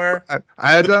around somewhere?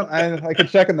 I don't. I could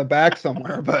check in the back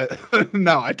somewhere, but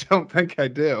no, I don't think I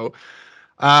do.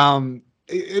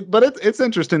 But it's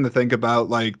interesting to think about.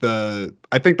 Like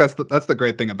I think that's the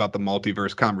great thing about the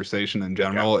multiverse conversation in Yeah.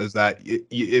 general is that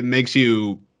it makes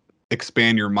you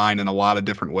expand your mind in a lot of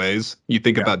different ways. You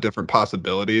think Yeah. about different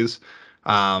possibilities.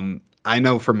 I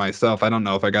know for myself, I don't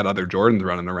know if I got other Jordans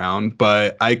running around,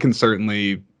 but I can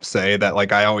certainly say that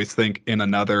like I always think in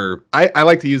another. I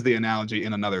like to use the analogy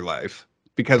in another life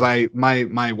because Mhm.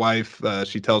 my wife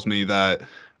she tells me that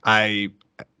I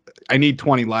I need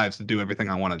 20 lives to do everything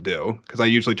I want to do because I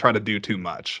usually try to do too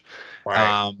much.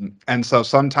 Right. And so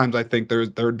sometimes I think there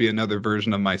would be another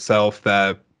version of myself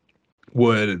that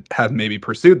would have maybe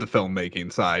pursued the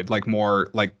filmmaking side, like more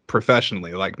like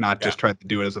professionally, like not Yeah. just tried to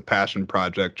do it as a passion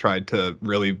project, tried to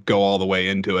really go all the way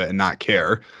into it and not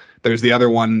care. There's the other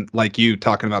one, like you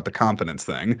talking about the confidence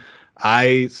thing.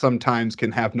 I sometimes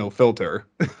can have no filter.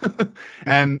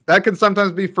 And that can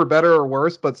sometimes be for better or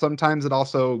worse, but sometimes it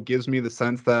also gives me the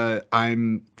sense that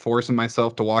I'm forcing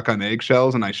myself to walk on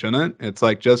eggshells and I shouldn't. It's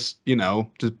like just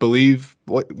believe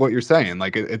what you're saying.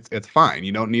 Like it's fine.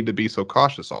 You don't need to be so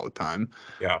cautious all the time.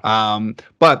 Yeah.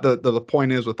 But the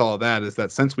point is with all of that is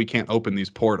that since we can't open these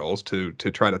portals to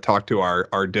try to talk to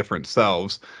our different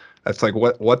selves, that's like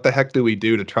what the heck do we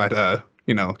do to try to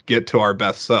get to our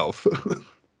best self?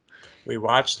 We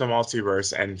watch the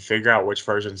multiverse and figure out which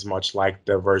version's much like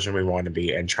the version we want to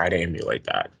be and try to emulate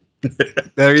that.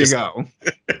 There you Just, go.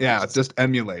 Yeah, just just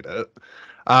emulate it.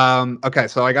 Okay,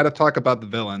 so I got to talk about the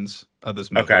villains of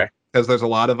this movie okay. because there's a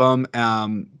lot of them.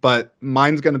 But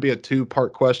mine's going to be a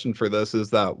two-part question for this. Is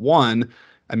that one?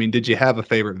 I mean, did you have a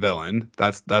favorite villain?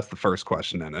 That's the first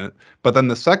question in it. But then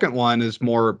the second one is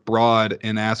more broad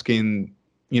in asking,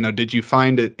 did you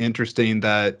find it interesting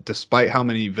that despite how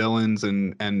many villains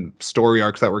and story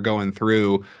arcs that we're going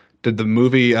through, did the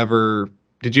movie ever?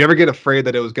 Did you ever get afraid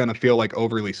that it was going to feel like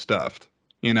overly stuffed?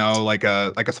 Like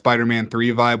a Spider-Man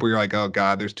 3 vibe where you're like, oh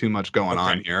God, there's too much going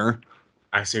Okay. on here.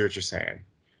 I see what you're saying.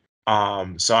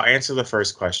 So I'll answer the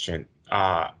first question.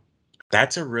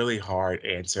 That's a really hard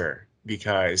answer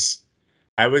because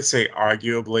I would say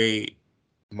arguably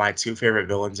my two favorite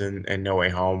villains in No Way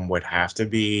Home would have to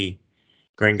be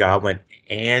Green Goblin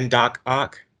and Doc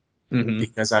Ock Hmm.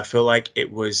 because I feel like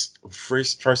it was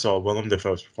first of all, Willem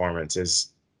Dafoe's performance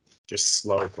is just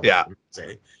slow for Yeah.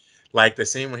 amazing. Like the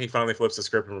scene when he finally flips the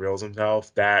script and reveals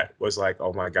himself, that was like,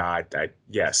 oh my god, that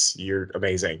yes, you're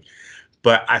amazing.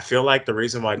 But I feel like the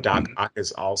reason why Doc Ock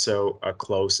is also a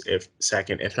close, if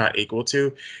second, if not equal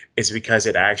to, is because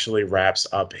it actually wraps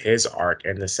up his arc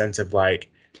in the sense of like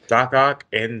Doc Ock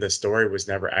in the story was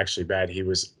never actually bad. He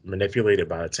was manipulated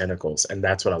by the tentacles, and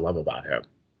that's what I love about him.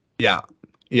 Yeah.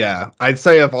 Yeah. I'd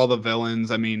say of all the villains,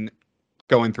 I mean,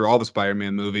 going through all the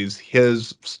Spider-Man movies,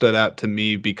 his stood out to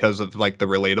me because of like the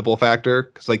relatable factor.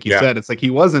 Because like you Yeah. said, it's like he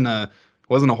wasn't a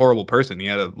horrible person. He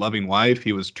had a loving wife.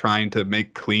 He was trying to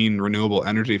make clean, renewable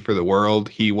energy for the world.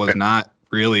 He was not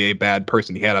really a bad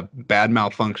person. He had a bad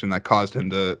malfunction that caused him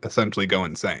to essentially go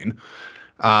insane.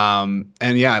 And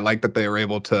yeah, I like that they were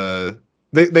able to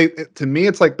they to me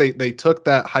it's like they took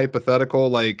that hypothetical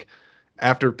like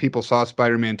after people saw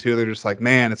Spider-Man 2, they're just like,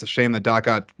 man, it's a shame that Doc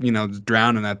got,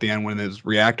 drowning at the end when his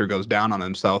reactor goes down on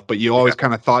himself. But you Yeah. always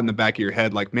kind of thought in the back of your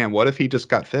head, like, man, what if he just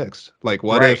got fixed? Like,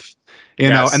 what Right. if, and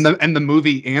Yes. the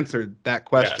movie answered that Yes.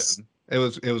 question. It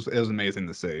was amazing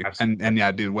to see. And Absolutely.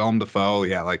 yeah, dude, Willem Dafoe,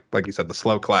 yeah, like you said, the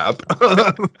slow clap.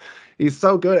 He's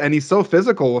so good and he's so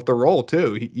physical with the role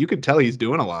too. You could tell he's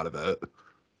doing a lot of it.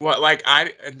 Well, like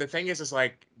the thing is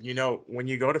like when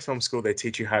you go to film school, they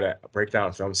teach you how to break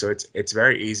down film, so it's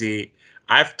very easy.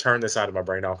 I've turned this out of my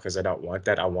brain off because I don't want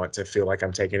that. I want to feel like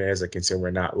I'm taking it as a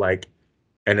consumer, not like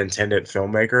an intended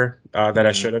filmmaker that I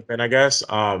Mhm. should have been, I guess.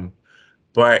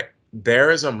 But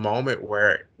there is a moment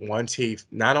where once he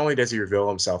not only does he reveal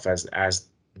himself as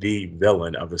the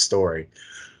villain of the story,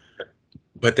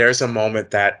 but there's a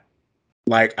moment that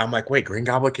like I'm like, wait, Green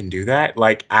Goblin can do that?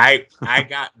 Like I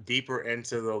got deeper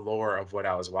into the lore of what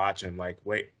I was watching. Like,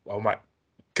 wait, oh my,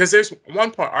 because there's one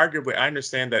point, arguably, I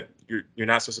understand that you're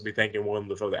not supposed to be thanking Willem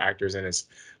Dafoe, the actor's in his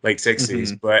late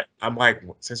 60s. Mhm. But I'm like,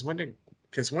 since when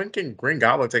can Green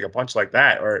Goblin take a punch like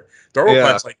that or throw a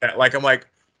Yeah. punch like that? Like, I'm like,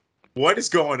 what is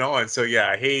going on? So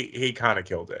yeah, he kind of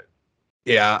killed it.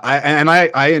 Yeah,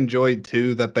 I enjoyed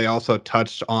too that they also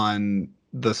touched on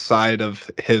the side of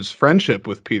his friendship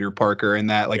with Peter Parker, and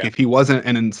that like Yeah, if he wasn't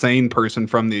an insane person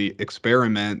from the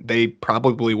experiment, they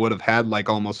probably would have had like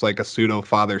almost like a pseudo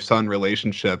father-son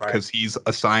relationship right, because he's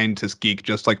assigned to geek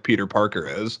just like Peter Parker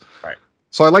is. right,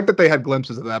 So I like that they had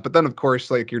glimpses of that, but then of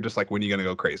course like you're just like when are you gonna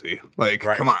go crazy? Like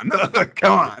right. come on.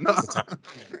 Come on. The time.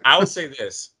 I will say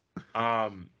this.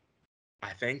 Um,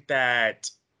 I think that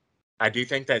I do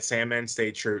think that Sandman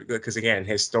stayed true because again,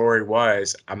 his story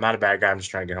was, I'm not a bad guy. I'm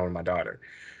just trying to get home to my daughter.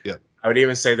 Yeah. I would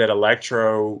even say that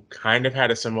Electro kind of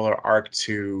had a similar arc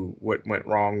to what went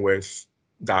wrong with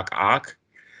Doc Ock.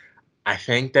 I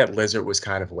think that Lizard was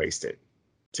kind of wasted,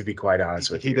 to be quite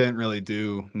honest with He you. didn't really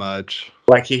do much.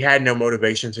 Like he had no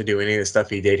motivation to do any of the stuff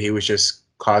he did. He was just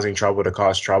causing trouble to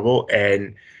cause trouble.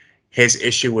 And his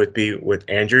issue would be with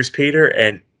Andrew's Peter,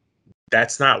 and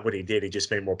that's not what he did. He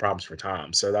just made more problems for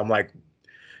Tom. So I'm like,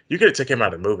 you could have took him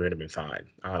out of the movie and it'd have been fine,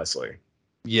 honestly.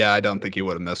 Yeah, I don't think he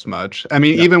would have missed much. I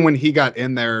mean, No. even when he got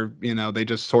in there, you know, they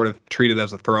just sort of treated it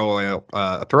as a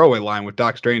throwaway line with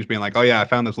Doc Strange being like, "Oh yeah, I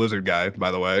found this lizard guy,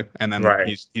 by the way," and then Right.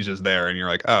 he's just there, and you're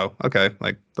like, "Oh, okay,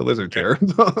 like the lizard's Yeah. here."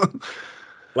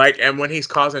 Like, and when he's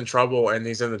causing trouble and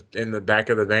he's in the back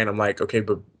of the van, I'm like, okay,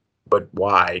 but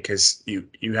why? Because you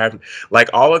have like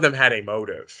all of them had a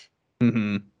motive.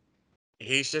 hmm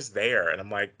He's just there, and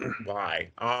I'm like, why?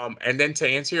 And then to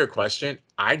answer your question,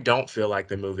 I don't feel like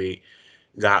the movie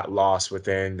got lost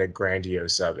within the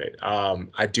grandiose of it.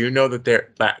 I do know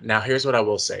that but now here's what I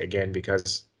will say again,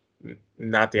 because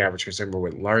not the average consumer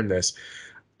would learn this.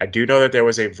 I do know that there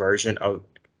was a version of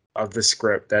the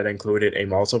script that included a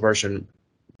multiple version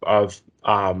of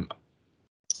oh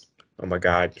my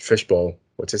god, Fishbowl,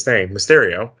 what's his name?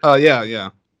 Mysterio, Oh yeah, yeah.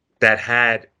 that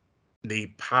had the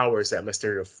powers that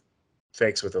Mysterio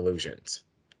fakes with illusions.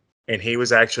 And he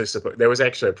was actually there was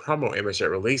actually a promo image that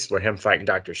released for him fighting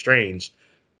Doctor Strange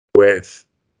with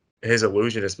his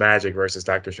illusionist magic versus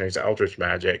Doctor Strange's Eldritch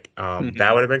magic. That hmm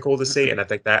would have been cool to see. And I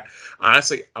think that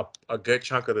honestly, a good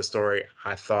chunk of the story,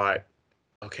 I thought,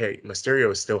 okay,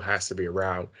 Mysterio still has to be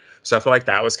around. So I feel like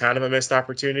that was kind of a missed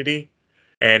opportunity.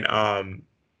 And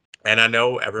I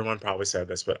know everyone probably said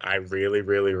this, but I really,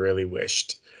 really, really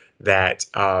wished that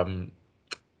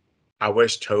I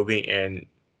wish Toby and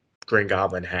Green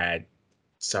Goblin had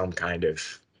some kind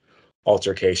of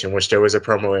altercation, which there was a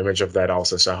promo image of that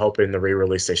also. So I hope in the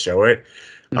re-release they show it.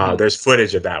 hmm There's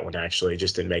footage of that one actually,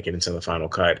 just didn't make it into the final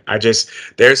cut.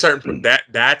 There's certain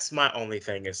that's my only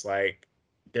thing. Is like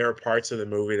there are parts of the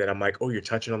movie that I'm like, oh, you're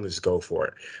touching on this, go for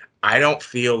it. I don't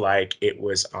feel like it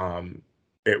was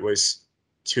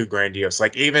too grandiose.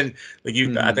 Like even like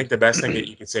I hmm think the best thing that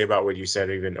you could say about what you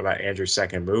said even about Andrew's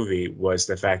second movie was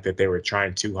the fact that they were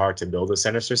trying too hard to build a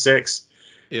Sinister Six,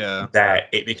 Yeah. that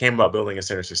it became about building a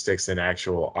Sinister Six than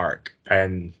actual arc.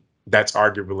 And that's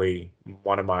arguably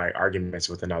one of my arguments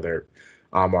with another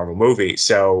Marvel movie.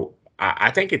 So I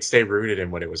think it stayed rooted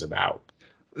in what it was about.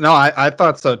 No, I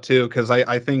thought so too, because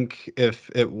I think if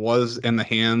it was in the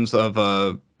hands of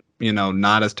a, you know,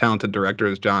 not as talented director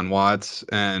as John Watts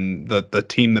and the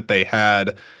team that they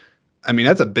had, I mean,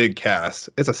 that's a big cast.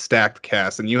 It's a stacked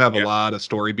cast, and you have a Yeah, lot of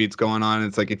story beats going on.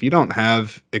 It's like if you don't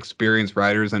have experienced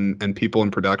writers and people in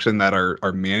production that are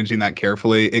managing that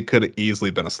carefully, it could have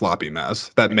easily been a sloppy mess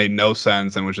that made no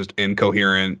sense and was just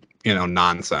incoherent, you know,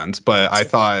 nonsense. But I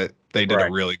thought they did a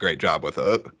right. really great job with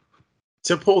it.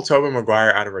 To pull Tobey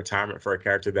Maguire out of retirement for a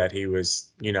character that he was,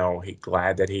 he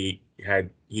glad that he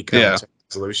come Yeah. to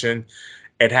a solution,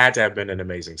 it had to have been an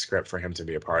amazing script for him to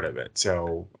be a part of it.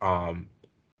 So,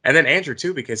 and then Andrew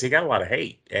too, because he got a lot of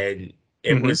hate, and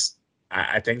it hmm was,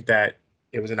 I think that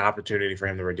it was an opportunity for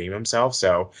him to redeem himself.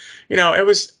 So,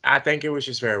 I think it was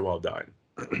just very well done.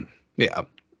 Yeah,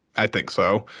 I think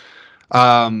so.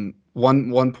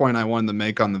 One point I wanted to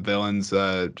make on the villains,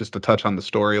 just to touch on the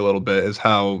story a little bit, is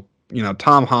how, you know,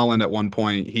 Tom Holland at one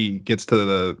point he gets to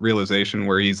the realization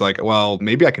where he's like, well,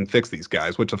 maybe I can fix these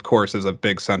guys, which of course is a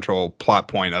big central plot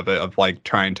point of it, of like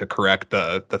trying to correct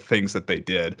the things that they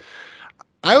did.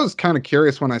 I was kind of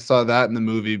curious when I saw that in the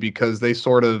movie because they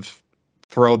sort of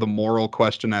throw the moral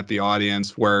question at the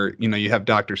audience where, you know, you have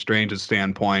Doctor Strange's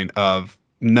standpoint of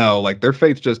no, like their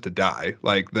fate's just to die.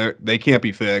 Like they can't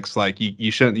be fixed. Like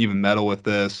you shouldn't even meddle with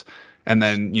this. And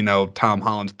then, you know, Tom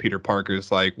Holland's Peter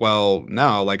Parker's like, well,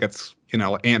 no, like it's, you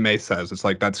know, Aunt May says it's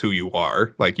like that's who you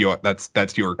are. Like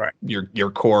that's your Right.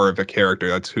 your core of a character.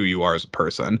 That's who you are as a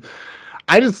person.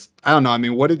 I don't know. I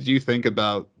mean, what did you think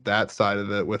about that side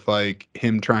of it with like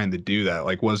him trying to do that?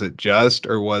 Like, was it just,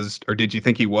 or did you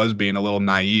think he was being a little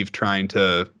naive trying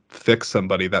to fix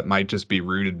somebody that might just be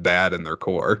rooted bad in their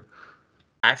core?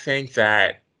 I think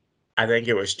that I think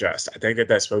it was just. I think that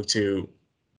that spoke to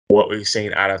what we've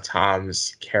seen out of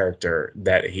Tom's character,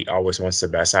 that he always wants the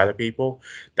best out of people.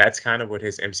 That's kind of what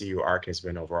his MCU arc has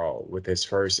been overall. With his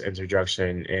first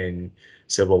introduction in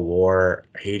Civil War,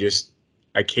 he just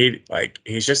a kid, like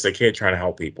he's just a kid trying to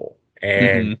help people,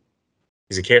 and Hmm.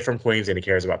 he's a kid from Queens and he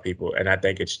cares about people. And I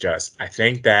think it's just. I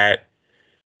think that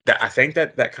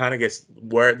that kind of gets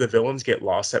where the villains get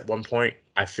lost at one point.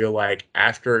 I feel like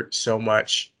after so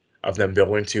much of them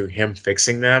building to him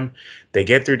fixing them, they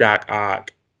get through Doc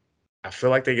Ock. I feel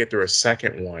like they get through a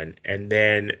second one, and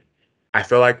then I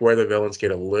feel like where the villains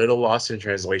get a little lost in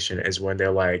translation is when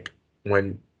they're like,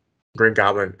 when Green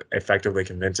Goblin effectively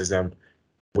convinces them,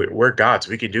 we're gods,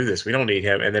 we can do this, we don't need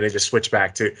him," and then they just switch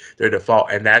back to their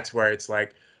default, and that's where it's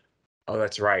like, oh,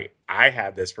 that's right, I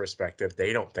have this perspective,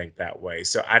 they don't think that way.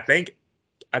 So I think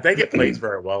it plays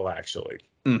very well, actually.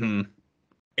 Hmm.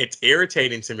 It's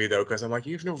irritating to me though, because I'm like,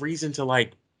 you have no reason to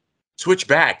like switch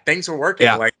back. Things are working.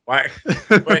 Yeah. Like why?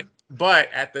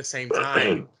 But at the same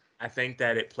time, I think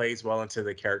that it plays well into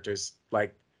the characters,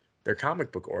 like their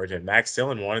comic book origin. Max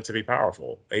Dillon wanted to be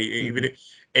powerful. Even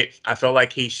Hmm. I felt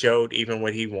like he showed even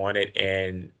what he wanted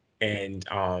and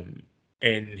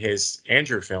in his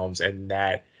Andrew films, and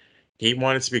that he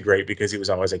wanted to be great because he was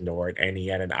always ignored, and he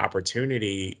had an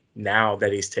opportunity now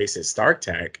that he's tasted Stark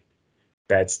Tech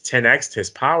that's 10x his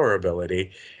power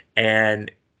ability. And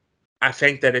I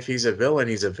think that if he's a villain,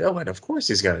 he's a villain. Of course,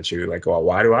 he's going to choose, like, well,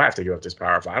 why do I have to give up this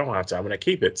power if I don't have to? I'm going to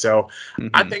keep it. So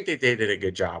I Hmm. think that they did a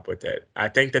good job with it. I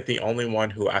think that the only one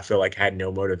who I feel like had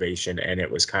no motivation, and it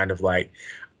was kind of like,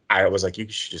 I was like, you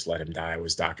should just let him die,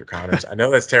 was Dr. Connors. I know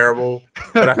that's terrible,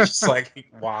 but I'm just like,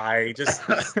 why? Just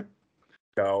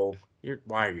go.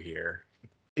 Why are you here?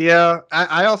 Yeah,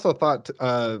 I also thought to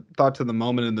the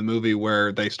moment in the movie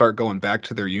where they start going back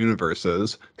to their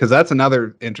universes, because that's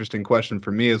another interesting question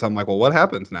for me. Is I'm like, well, what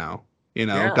happens now?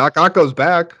 Yeah, Doc Ock goes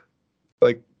back.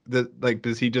 Like,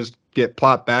 does he just get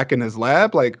plopped back in his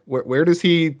lab? Like, where does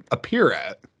he appear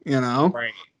at?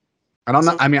 right. I don't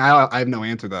know. So I mean, I have no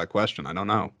answer to that question. I don't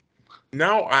know.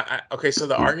 no, okay. So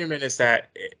the argument is that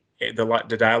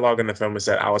the dialogue in the film is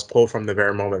that I was pulled from the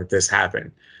very moment that this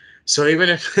happened. So even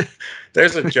if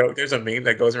there's a joke, there's a meme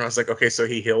that goes around. It's like, okay, so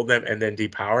he healed them and then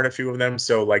depowered a few of them.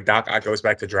 So like Doc Ock goes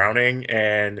back to drowning,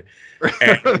 and Green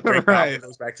Goblin Right.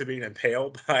 goes back to being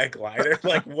impaled by a glider.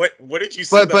 Like, what did you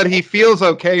see But the but he whole feels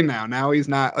okay now. Now he's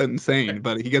not insane,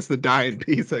 but he gets to die in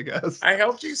peace, I guess. I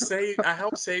helped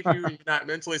save you. You're not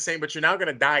mentally sane, but you're now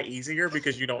gonna die easier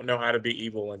because you don't know how to be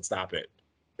evil and stop it.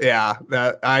 Yeah,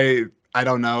 that I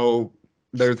don't know.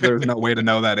 There's no way to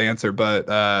know that answer, but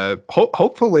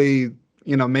hopefully,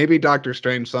 maybe Doctor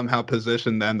Strange somehow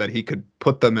positioned them that he could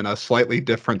put them in a slightly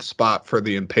different spot for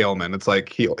the impalement. It's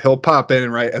like he'll pop in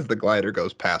right as the glider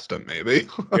goes past him, maybe.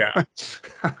 Yeah.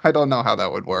 I don't know how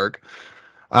that would work.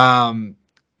 Um,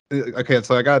 okay,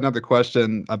 so I got another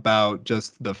question about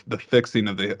just the fixing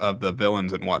of the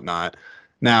villains and whatnot.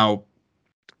 Now,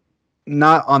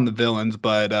 not on the villains,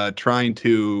 but trying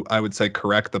to, I would say,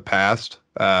 correct the past,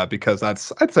 because I'd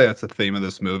say that's the theme of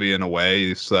this movie in a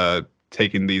way. Is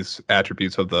taking these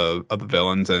attributes of the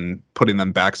villains and putting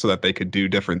them back so that they could do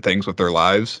different things with their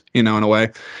lives, in a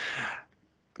way.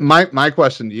 My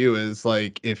question to you is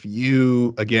like, if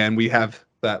you, again, we have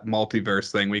that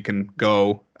multiverse thing, we can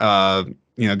go, go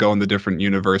in the different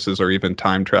universes or even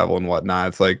time travel and whatnot.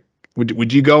 It's like,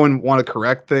 would you go and want to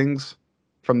correct things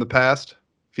from the past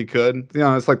if you could?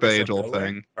 It's like the As a age old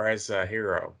villain thing. or as a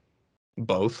hero?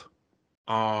 Both.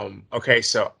 Okay,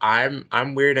 so I'm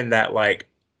weird in that like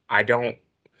I don't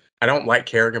I don't like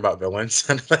caring about villains.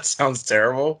 I know that sounds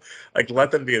terrible. Like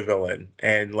let them be a villain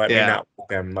and let me Yeah. not like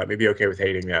them. Let me be okay with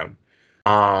hating them.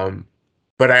 Um,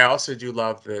 but I also do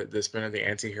love the spin of the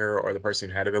anti-hero or the person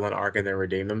who had a villain arc and then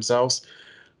redeem themselves.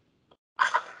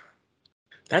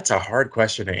 That's a hard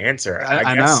question to answer. I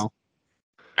I guess know.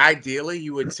 ideally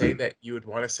you would say that you would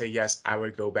want to say yes, I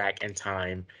would go back in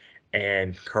time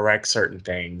and correct certain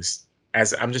things.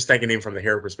 As I'm just thinking even from the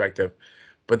hero perspective.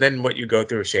 But then what you go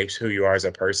through shapes who you are as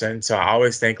a person. So I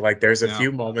always think like there's a Yeah.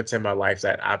 few moments in my life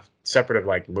that I've separate of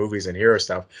like movies and hero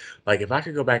stuff. Like if I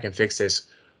could go back and fix this,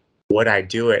 would I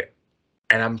do it?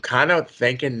 And I'm kind of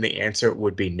thinking the answer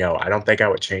would be no. I don't think I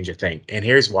would change a thing. And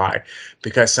here's why.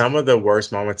 Because some of the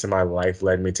worst moments in my life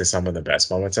led me to some of the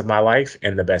best moments of my life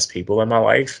and the best people in my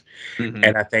life. Hmm.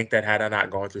 And I think that had I not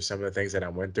gone through some of the things that I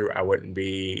went through, I wouldn't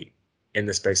be in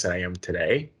the space that I am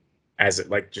today. as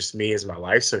like just me as my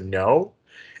life. So no.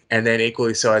 And then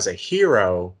equally so as a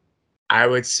hero, I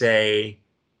would say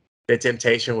the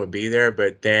temptation would be there,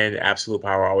 but then absolute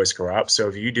power always corrupts. So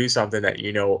if you do something that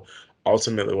you know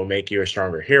ultimately will make you a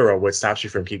stronger hero, what stops you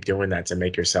from keep doing that to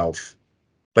make yourself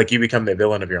like you become the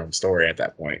villain of your own story at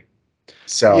that point?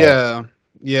 So Yeah,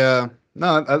 yeah.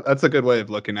 No, that's a good way of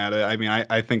looking at it. I mean,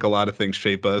 I think a lot of things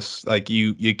shape us. Like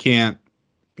you can't,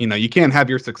 you can't have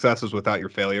your successes without your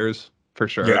failures, for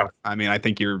sure. yeah, I mean, I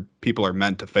think people are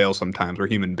meant to fail sometimes. We're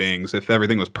human beings. If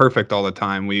everything was perfect all the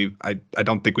time, I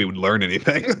don't think we would learn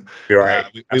anything. you're right.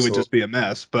 We would Absolutely. just be a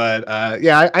mess. But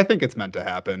yeah, I think it's meant to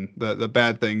happen. The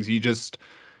bad things,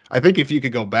 I think if you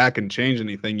could go back and change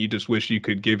anything, you just wish you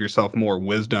could give yourself more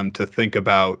wisdom to think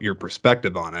about your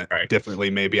perspective on it Right. differently,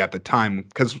 maybe at the time.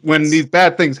 Because when Yes. these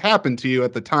bad things happen to you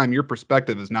at the time, your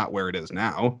perspective is not where it is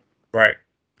now. Right.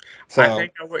 I So,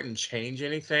 think I wouldn't change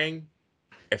anything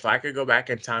if I could go back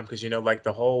in time, because you know, like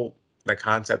the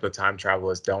concept of time travel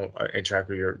is don't interact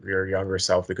with your younger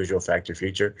self because you'll affect your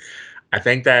future. I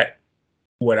think that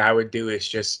what I would do is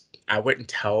just I wouldn't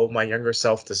tell my younger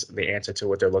self the answer to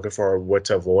what they're looking for or what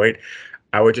to avoid.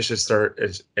 I would just start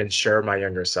ensure my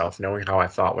younger self, knowing how I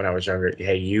thought when I was younger.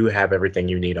 Hey, you have everything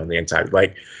you need on the inside.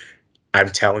 Like I'm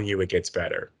telling you, it gets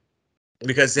better.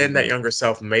 Because then that mhm. younger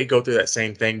self may go through that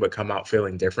same thing but come out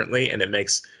feeling differently, and it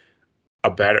makes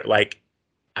a better like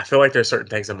I feel like there's certain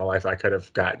things in my life I could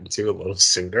have gotten to a little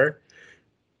sooner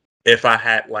if I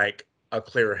had like a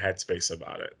clearer headspace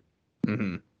about it.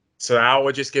 Mhm. So I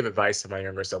would just give advice to my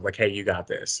younger self, like, hey, you got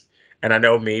this. And I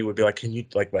know me would be like, can you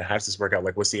like how does this work out?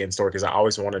 Like what's the end story? Because I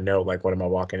always want to know like what am I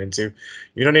walking into?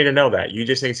 You don't need to know that. You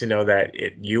just need to know that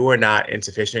you are not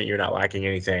insufficient, you're not lacking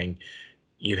anything.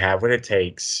 You have what it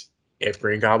takes. If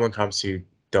Green Goblin comes to you,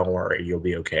 don't worry, you'll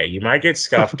be okay. You might get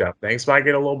scuffed up. Things might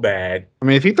get a little bad. I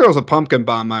mean, if he throws a pumpkin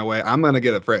bomb my way, I'm gonna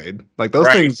get afraid. Like those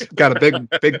Right. things got a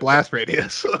big blast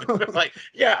radius. Like,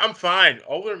 yeah, I'm fine.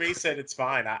 Older me said it's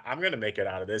fine. I'm gonna make it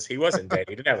out of this. He wasn't dead.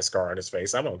 He didn't have a scar on his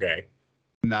face. I'm okay.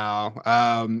 No.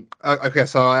 Okay.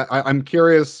 So I'm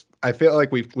curious. I feel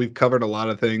like we've covered a lot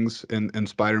of things in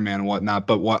Spider-Man and whatnot,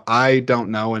 but what I don't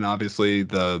know, and obviously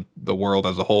the world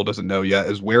as a whole doesn't know yet,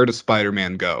 is where does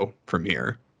Spider-Man go from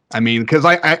here? I mean, because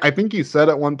I think you said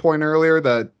at one point earlier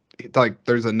that like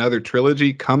there's another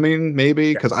trilogy coming,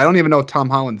 maybe, because I Yes. don't even know if Tom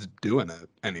Holland's doing it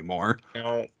anymore.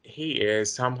 No, he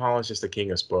is. Tom Holland's just the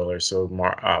king of spoilers, so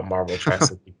Marvel tries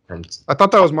to keep from I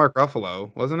thought that was talking. Mark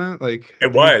Ruffalo, wasn't it? Like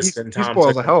It he was, he, and he Tom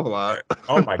spoils took a him. hell of a lot.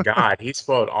 Oh my God, he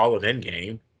spoiled all of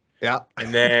Endgame, Yeah.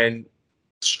 and then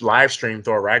live streamed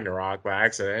Thor Ragnarok by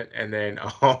accident, and then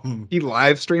He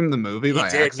live streamed the movie he by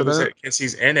did. He was accident. because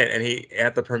he's in it, and he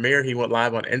at the premiere he went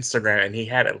live on Instagram, and he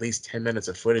had at least 10 minutes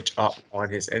of footage up on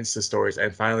his Insta stories.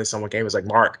 And finally, someone came and was like,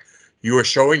 "Mark, you were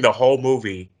showing the whole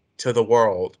movie to the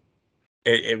world.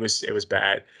 It was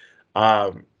bad."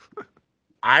 Um,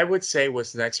 I would say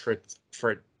what's next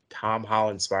for Tom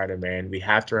Holland Spider Man. We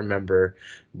have to remember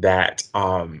that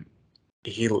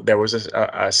he there was a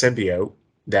symbiote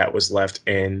that was left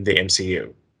in the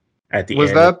MCU at the Was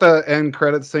end of that the end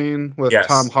credit scene with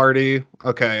Tom yes. Hardy?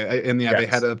 Okay, and yeah, they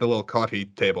had Yes. the little coffee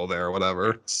table there or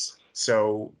whatever. Yes.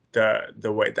 So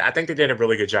the way I think they did a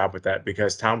really good job with that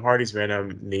because Tom Hardy's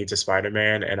Venom needs a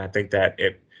Spider-Man, and I think that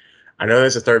it. I know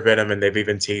there's a third Venom, and they've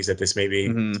even teased that this may be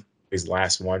Hmm. his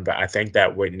last one, but I think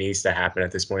that what needs to happen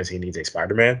at this point is he needs a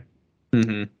Spider-Man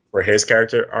Hmm. for his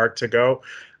character arc to go.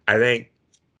 I think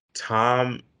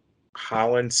Tom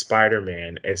Holland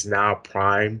Spider-Man is now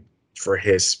prime for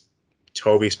his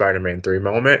Toby Spider-Man 3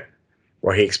 moment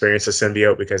where he experienced a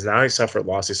symbiote because now he suffered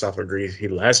loss, he suffered grief, he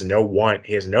has no one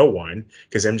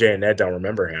because MJ and Ned don't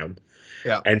remember him.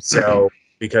 Yeah. And so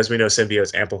because we know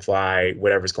symbiotes amplify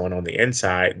whatever's going on the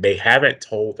inside, they haven't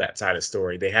told that side of the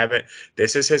story. They haven't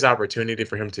this is his opportunity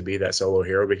for him to be that solo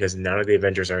hero because none of the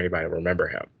Avengers or anybody remember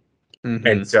him. And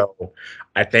Hmm. so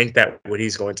I think that what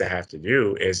he's going to have to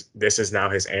do is this is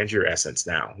now his Andrew essence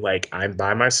now. Like I'm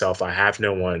by myself, I have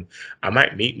no one. I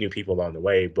might meet new people along the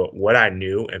way, but what I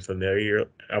knew and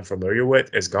I'm familiar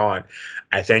with is gone.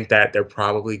 I think that they're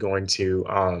probably going to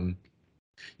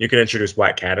you can introduce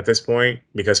Black Cat at this point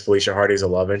because Felicia Hardy is a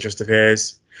love interest of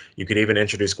his. You could even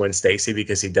introduce Gwen Stacy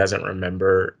because he doesn't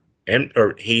remember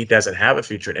or he doesn't have a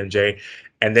future at MJ.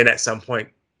 And then at some point,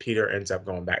 Peter ends up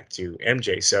going back to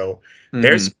MJ. So Hmm.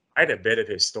 there's quite a bit of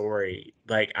his story.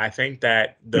 Like I think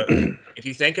that the if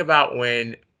you think about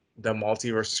when the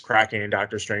multiverse is cracking and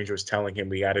Doctor Strange was telling him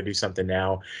we got to do something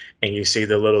now, and you see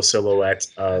the little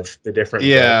silhouettes of the different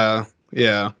villains Yeah.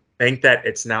 Yeah. think that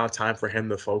it's now time for him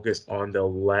to focus on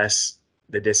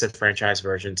the disenfranchised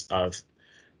versions of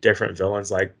different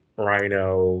villains like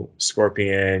Rhino,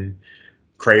 Scorpion,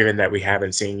 Craven that we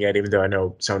haven't seen yet, even though I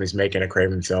know Sony's making a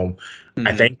Craven film.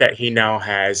 I think that he now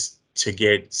has to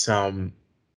get some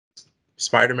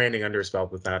Spider-Maning under his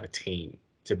belt without a team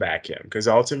to back him, because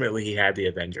ultimately he had the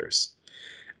Avengers,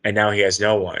 and now he has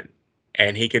no one.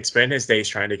 And he could spend his days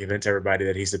trying to convince everybody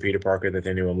that he's the Peter Parker that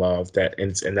they knew and loved that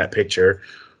in that picture,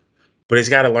 but he's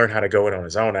got to learn how to go it on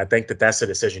his own. I think that that's the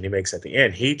decision he makes at the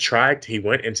end. He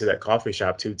went into that coffee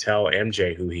shop to tell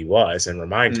MJ who he was and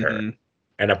remind her.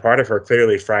 And a part of her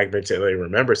clearly fragmentedly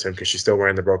remembers him because she's still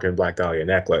wearing the broken Black Dahlia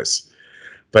necklace.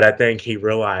 But I think he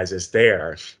realizes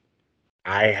there,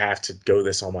 I have to go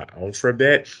this on my own for a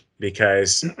bit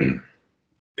because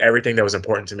everything that was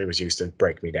important to me was used to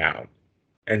break me down.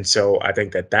 And so I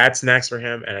think that that's next for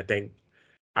him. And I think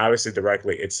obviously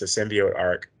directly it's the symbiote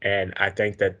arc. And I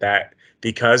think that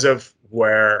because of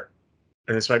where,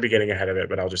 and this might be getting ahead of it,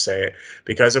 but I'll just say it,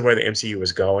 because of where the MCU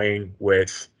was going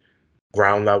with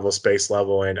ground level, space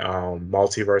level, and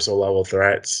multiversal level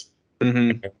threats,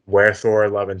 where Thor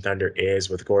Love and Thunder is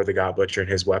with Gore the God Butcher and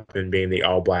his weapon being the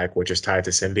All Black, which is tied to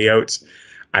symbiotes,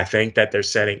 I think that they're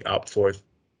setting up for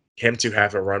him to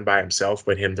have a run by himself,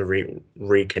 but him to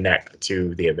reconnect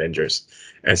to the Avengers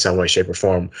in some way, shape, or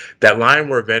form. That line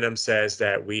where Venom says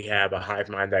that we have a hive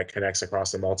mind that connects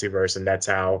across the multiverse, and that's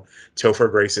how Topher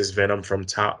Grace's Venom from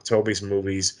Tobey's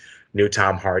movies knew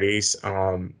Tom Hardy's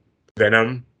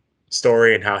Venom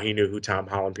story, and how he knew who Tom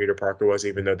Holland Peter Parker was,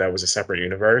 even though that was a separate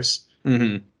universe.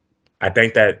 I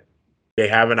think that they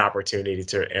have an opportunity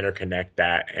to interconnect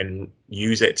that and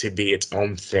use it to be its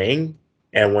own thing,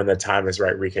 and when the time is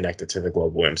right, reconnect it to the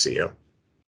global MCU.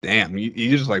 Damn,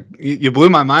 you just like you blew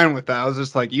my mind with that. I was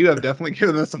just like, you have definitely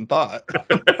given this some thought.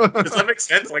 Does that make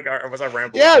sense? Like, or was I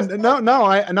rambling? Yeah,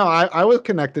 I was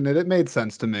connecting it. It made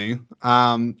sense to me.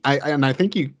 I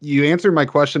think you answered my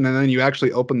question, and then you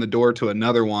actually opened the door to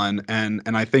another one, and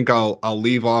I think I'll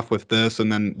leave off with this,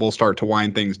 and then we'll start to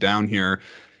wind things down here.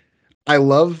 I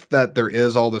love that there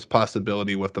is all this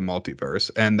possibility with the multiverse,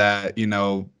 and that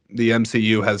the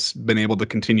MCU has been able to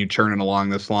continue churning along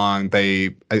this long.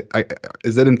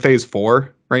 Is it in phase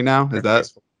 4 right now? Is that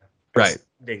right?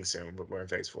 Being soon, but we're in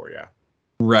phase 4, yeah.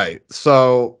 Right.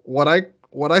 So what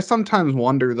I sometimes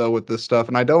wonder though with this stuff,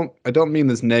 and I don't mean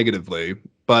this negatively,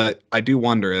 but I do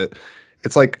wonder it.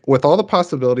 It's like with all the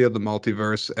possibility of the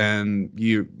multiverse, and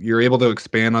you're able to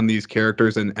expand on these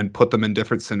characters and put them in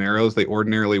different scenarios they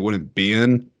ordinarily wouldn't be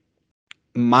in.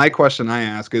 My question I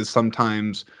ask is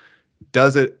sometimes,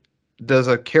 does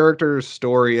a character's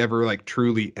story ever like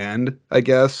truly end, I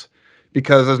guess?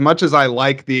 Because as much as I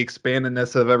like the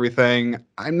expandedness of everything,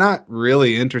 I'm not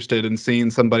really interested in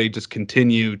seeing somebody just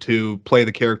continue to play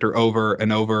the character over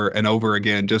and over and over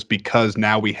again just because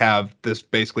now we have this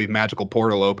basically magical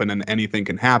portal open and anything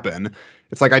can happen.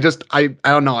 It's like I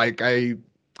don't know, I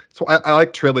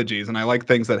like trilogies, and I like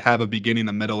things that have a beginning,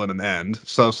 a middle, and an end.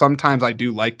 So sometimes I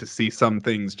do like to see some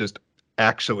things just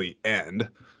actually end.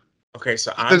 Okay,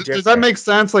 so Does that make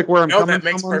sense? Like where I'm coming that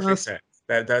makes from on perfect this? sense.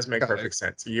 That does make perfect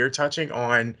sense. You're touching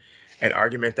on an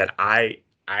argument that I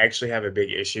actually have a big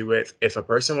issue with. If a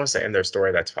person wants to end their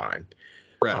story, that's fine.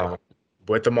 Right.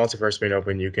 With the multiverse being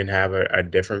open, you can have a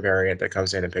different variant that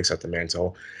comes in and picks up the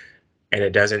mantle, and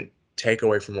it doesn't take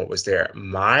away from what was there.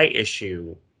 My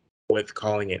issue with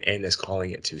calling it end is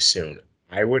calling it too soon.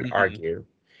 I would argue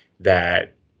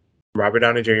that Robert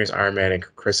Downey Jr.'s Iron Man and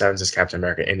Chris Evans' Captain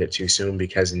America ended too soon,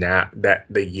 because now that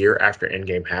the year after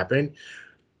Endgame happened,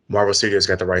 Marvel Studios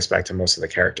got the rights back to most of the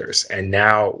characters. And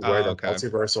now where the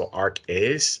multiversal arc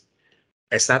is,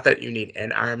 it's not that you need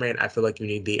an Iron Man. I feel like you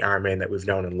need the Iron Man that we've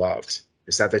known and loved.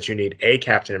 It's not that you need a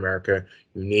Captain America.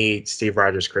 You need Steve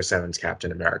Rogers, Chris Evans,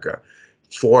 Captain America.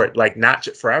 For like not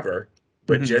forever,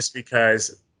 but just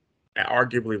because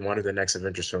arguably one of the next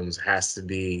Avengers films has to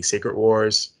be Secret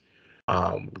Wars.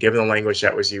 Given the language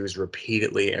that was used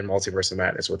repeatedly in Multiverse of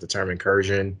Madness with the term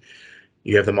incursion,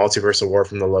 you have the multiversal war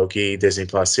from the Loki Disney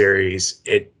Plus series.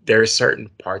 There are certain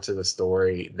parts of the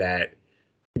story that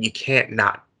you can't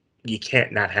not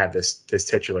have this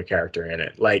titular character in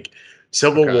it. Like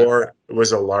Civil War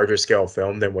was a larger scale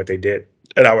film than what they did,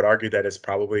 and I would argue that it's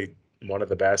probably one of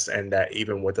the best, and that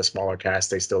even with a smaller cast,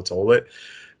 they still told it.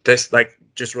 This, like,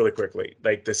 just really quickly,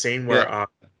 like the scene where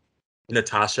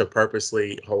Natasha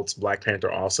purposely holds Black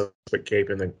Panther also with Cape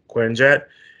and the Quinjet.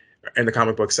 In the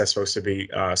comic books, that's supposed to be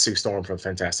Sue Storm from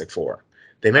Fantastic Four.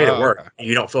 They made it work. Okay.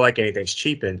 You don't feel like anything's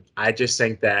cheapened. I just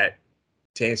think that,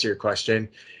 to answer your question,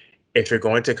 if you're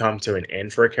going to come to an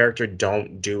end for a character,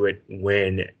 don't do it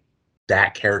when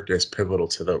that character is pivotal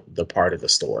to the part of the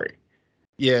story.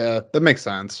 Yeah, that makes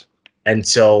sense. And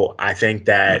so I think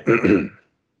that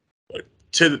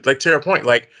to your point,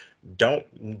 like Do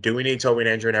we need Tobey and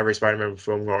Andrew in every Spider-Man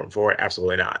film going forward?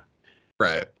 Absolutely not.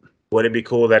 Right. Would it be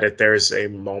cool that if there's a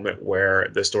moment where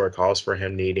the story calls for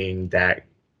him needing that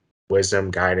wisdom,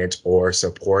 guidance, or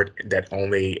support that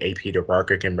only a Peter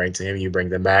Parker can bring to him, you bring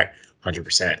them back?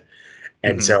 100%.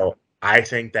 And Mhm. so I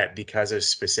think that because of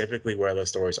specifically where the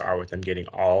stories are with them getting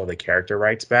all the character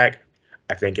rights back,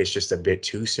 I think it's just a bit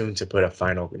too soon to put a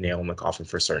final nail in the coffin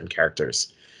for certain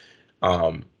characters.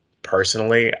 Um,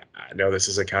 Personally, I know this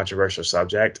is a controversial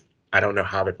subject. I don't know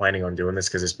how they're planning on doing this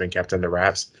because it's been kept under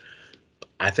wraps.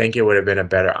 I think it would have been a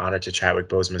better honor to Chadwick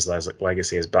Boseman's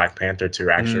legacy as Black Panther to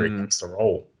actually Mm. replace the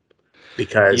role.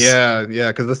 Because, Yeah, yeah,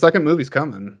 because the second movie's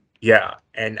coming. yeah,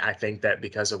 and I think that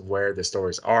because of where the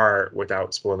stories are,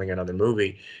 without spoiling another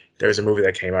movie, there's a movie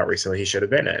that came out recently he should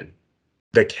have been in.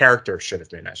 The character should have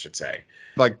been, I should say.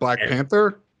 Like Black And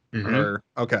Panther? mhm, Or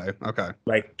okay, okay.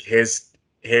 like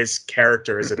his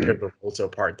character is a pivotal to a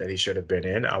part that he should have been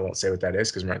in. I won't say what that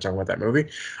is because we're not talking about that movie.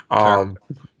 Sure.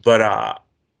 But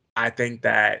I think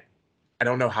that I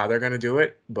don't know how they're going to do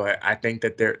it, but I think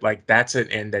that they're like that's an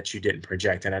end that you didn't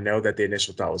project. And I know that the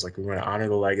initial thought was like we're going to honor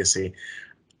the legacy.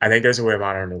 I think there's a way of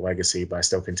honoring the legacy by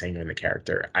still continuing the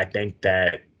character. I think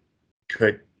that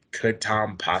could could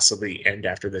Tom possibly end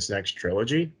after this next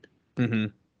trilogy?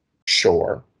 Mhm.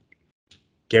 Sure.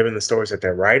 Given the stories that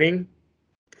they're writing,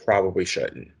 probably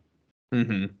shouldn't.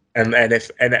 Mhm. And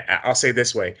I'll say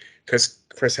this way, because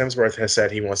Chris Hemsworth has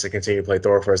said he wants to continue to play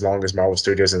Thor for as long as Marvel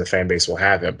Studios and the fan base will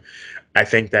have him. I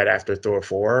think that after Thor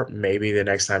 4, maybe the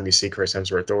next time you see Chris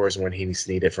Hemsworth Thor is when he's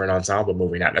needed for an ensemble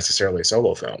movie, not necessarily a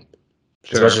solo film.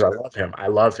 As much as Sure. I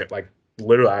love him. Like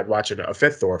literally, I'd watch a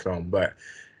fifth Thor film, but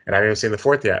and I haven't even seen the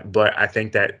fourth yet. But I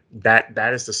think that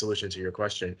is the solution to your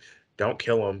question. Don't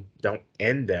kill them. Don't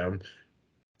end them.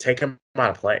 Take them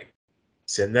out of play.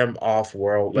 Send them off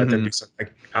world. Let them do Mhm. something.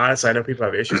 Like, honestly, I know people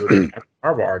have issues with it. Captain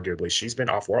Marvel, arguably, she's been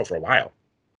off world for a while,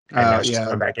 and now she's Yeah.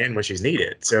 coming back in when she's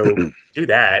needed. So do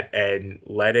that and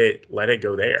let it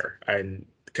go there. And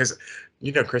because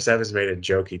Chris Evans made a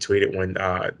joke. He tweeted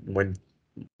when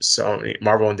Sony,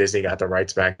 Marvel and Disney got the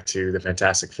rights back to the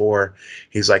Fantastic Four.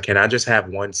 He's like, "Can I just have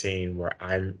one scene where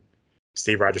I'm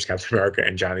Steve Rogers, Captain America,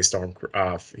 and Johnny Storm,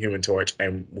 Human Torch,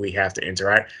 and we have to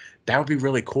interact?" That would be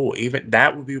really cool. Even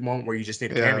that would be a moment where you just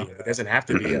need a Yeah. cameo. It doesn't have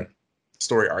to be a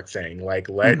story arc thing. Like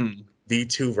let Mhm. the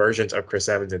two versions of Chris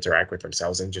Evans interact with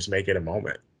themselves and just make it a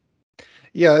moment.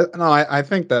 Yeah, no, I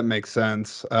think that makes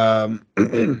sense.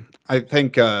 I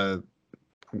think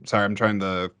I'm sorry, I'm trying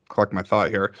to collect my thought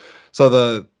here. So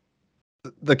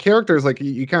the characters, like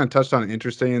you kind of touched on it,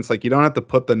 interesting. It's like you don't have to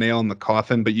put the nail in the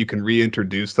coffin, but you can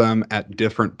reintroduce them at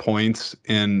different points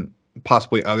in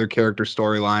possibly other character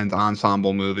storylines,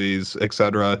 ensemble movies,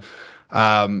 etc.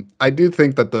 I do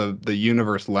think that the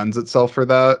universe lends itself for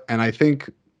that, and I think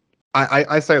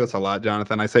I say this a lot,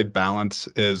 Jonathan. I say balance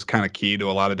is kind of key to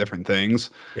a lot of different things,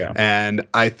 Yeah, and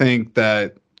I think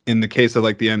that in the case of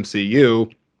like the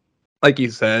MCU, like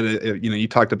you said, you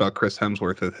talked about Chris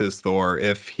Hemsworth with his Thor.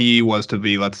 If he was to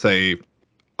be, let's say,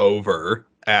 over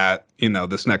at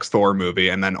this next Thor movie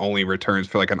and then only returns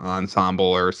for like an ensemble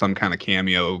or some kind of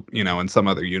cameo, in some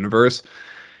other universe,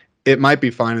 it might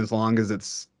be fine as long as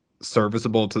it's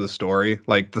serviceable to the story.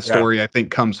 Like the yeah, story, I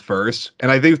think, comes first,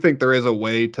 and I do think there is a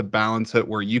way to balance it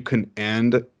where you can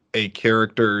end a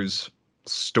character's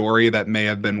story that may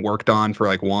have been worked on for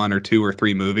like one or two or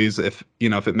three movies if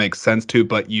it makes sense to,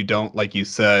 but you don't, like you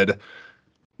said,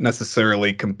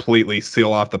 necessarily completely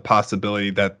seal off the possibility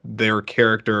that their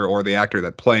character or the actor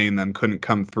that playing them couldn't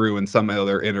come through in some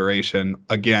other iteration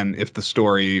again if the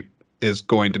story is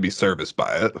going to be serviced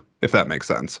by it, if that makes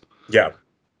sense. yeah,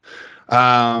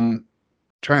 um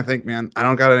Trying to think, man. I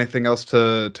don't got anything else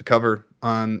to cover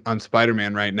on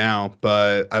Spider-Man right now,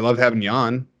 but I loved having you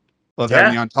on. Love having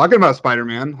yeah. you on talking about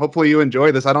Spider-Man. Hopefully you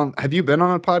enjoy this. I don't Have you been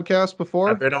on a podcast I've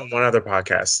before? been on one other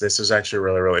podcast. This was actually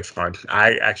really, really fun.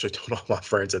 I actually told all my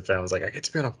friends and family, like, I get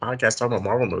to be on a podcast talking about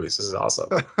Marvel movies. This is awesome.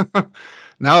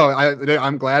 No,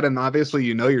 I'm glad, and obviously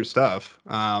you know your stuff.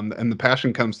 And the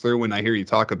passion comes through when I hear you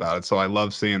talk about it. So I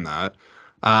love seeing that.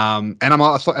 And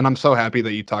I'm so happy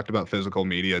that you talked about physical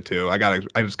media too. I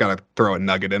just gotta throw a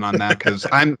nugget in on that because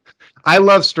I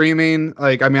love streaming.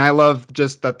 Like, I mean, I love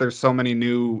just that there's so many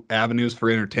new avenues for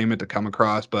entertainment to come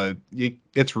across, but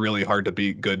it's really hard to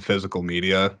beat good physical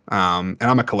media. And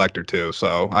I'm a collector too,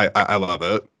 so I love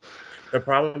it. The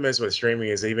problem is with streaming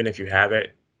is even if you have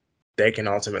it, they can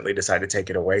ultimately decide to take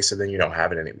it away, so then you don't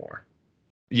have it anymore,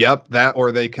 Yep, that,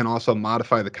 or they can also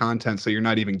modify the content so you're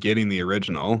not even getting the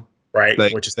original. right?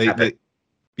 They Which has they happened. they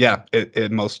yeah,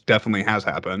 it most definitely has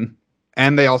happened.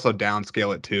 And they also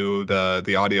downscale it too.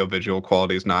 The audio visual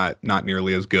quality is not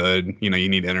nearly as good. You know, you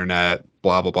need internet,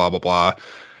 blah blah blah blah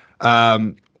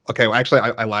blah. Okay, well, actually,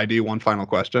 I lied to you. One final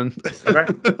question. Okay,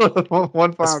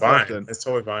 One that's final fine. question. That's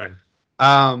totally fine.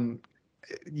 Um,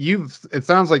 it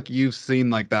sounds like you've seen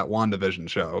like that WandaVision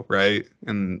show, right?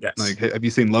 And like, Yes. have you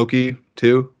seen Loki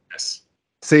too? Yes.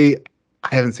 See,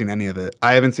 I haven't seen any of it.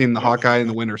 I haven't seen the Hawkeye and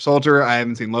the Mhm. Winter Soldier. I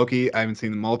haven't seen Loki. I haven't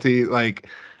seen the multi. Like,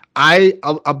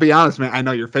 I'll be honest, man. I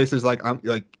know your face is like I'm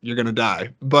like you're gonna die,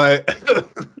 but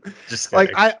Just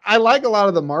like kidding. I like a lot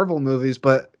of the Marvel movies,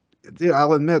 but dude,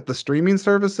 I'll admit the streaming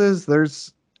services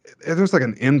there's like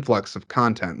an influx of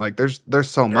content. Like there's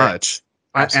so There much, is.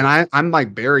 Absolutely. I'm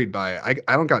like buried by it.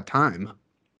 I don't got time.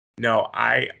 No,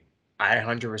 I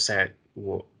 100%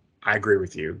 will. I agree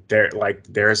with you.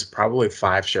 There's probably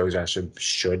 5 shows I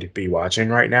should be watching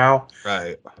right now.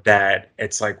 Right. That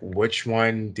it's like, which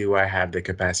one do I have the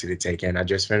capacity to take in? I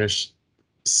just finished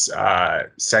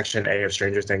section A of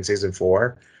Stranger Things season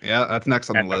 4, Yeah, that's next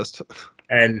on the and, list.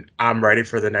 and I'm ready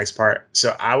for the next part.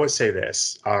 So I would say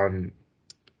this, and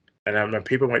I know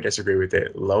people might disagree with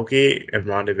it. Loki and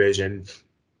WandaVision,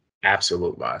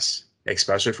 absolute must,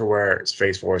 especially for where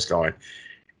Phase 4 is going.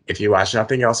 If you watch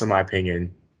nothing else, in my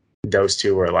opinion, those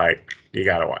two are like you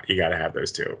gotta have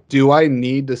those two. Do I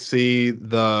need to see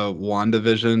the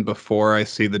WandaVision before I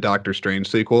see the Doctor Strange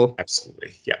sequel?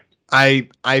 Absolutely, yeah. I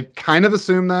kind of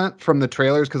assumed that from the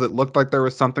trailers because it looked like there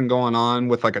was something going on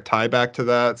with like a tie back to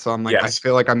that. So I'm like, I Yes,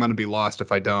 feel like I'm gonna be lost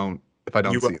if I you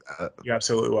don't will. see that. You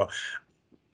absolutely will.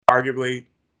 Arguably,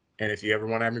 and if you ever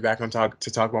want to have me back on talk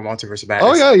about Multiverse of Oh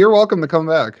Madness, yeah, you're welcome to come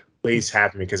back. please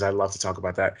have me because I'd love to talk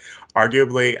about that.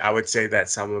 Arguably, I would say that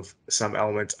some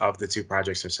elements of the two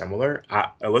projects are similar.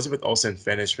 Elizabeth Olsen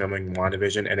finished filming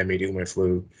WandaVision and immediately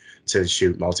flew to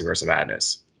shoot Multiverse of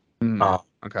Madness. Hmm. Uh,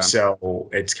 Okay. so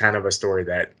it's kind of a story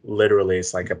that literally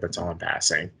is like a baton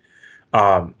passing.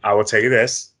 I will tell you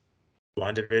this: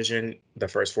 WandaVision, the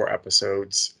first 4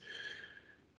 episodes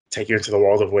take you into the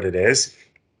world of what it is,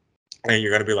 and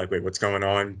you're gonna be like, "Wait, what's going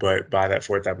on?" But by that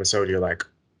 4th episode, you're like,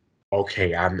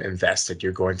 "Okay, I'm invested."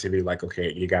 You're going to be like,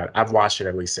 "Okay, you got." I've watched it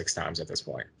at least 6 times at this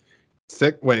point.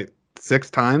 Wait, 6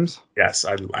 times? Yes,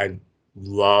 I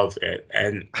love it,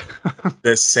 and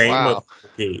the same with Wow.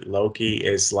 Loki. Loki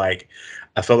is like,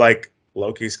 I feel like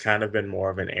Loki's kind of been more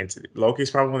of an anti. Loki's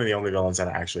probably one of the only villains that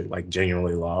I actually like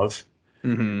genuinely love.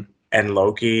 Hmm. And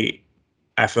Loki,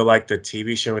 I feel like the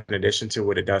TV show, in addition to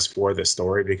what it does for the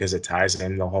story, because it ties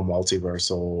in the whole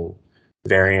multiversal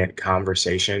variant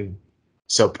conversation.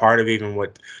 So part of even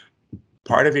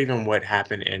what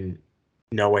happened in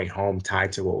No Way Home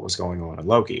tied to what was going on in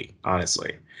Loki,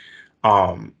 honestly.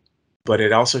 Um, but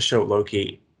it also showed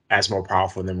Loki as more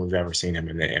powerful than we've ever seen him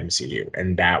in the MCU,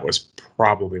 and that was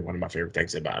probably one of my favorite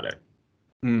things about it.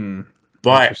 Hmm.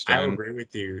 But I Interesting. agree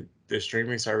with you. The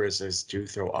streaming services do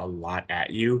throw a lot at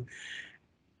you,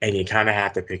 and you kind of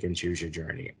have to pick and choose your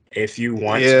journey. If you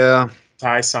want to Yeah.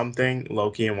 tie something,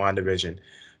 Loki and WandaVision,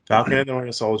 Falcon and the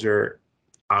Winter Soldier,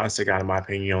 honestly, God, in my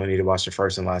opinion, you only need to watch the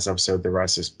first and last episode. The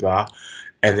rest is blah.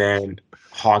 And then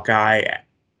Hawkeye,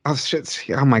 Oh shit.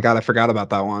 Oh my god, I forgot about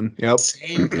that one. Yep.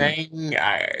 same thing.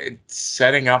 It's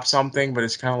setting up something, but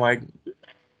it's kind of like,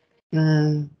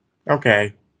 mm,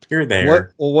 okay, you're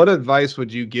there. What advice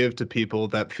would you give to people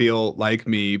that feel like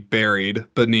me buried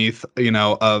beneath,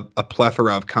 a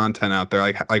plethora of content out there?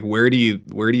 Like where do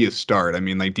you start? I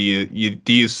mean, like do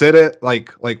you sit it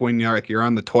like when you're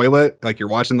on the toilet, like you're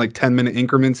watching like 10-minute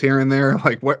increments here and there?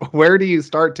 Like where do you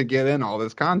start to get in all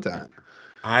this content?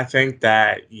 I think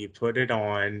that you put it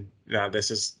on. Now, this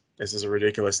is a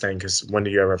ridiculous thing because when do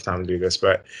you ever have time to do this?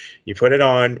 But you put it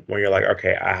on when you're like,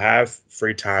 okay, I have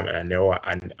free time and I know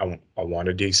I want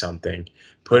to do something.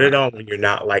 Put it Uh-huh. on when you're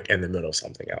not like in the middle of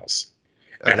something else.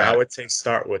 And I Okay. would say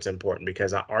start what's important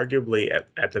because arguably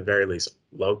at the very least,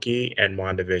 Loki and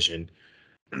WandaVision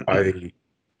are the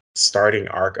starting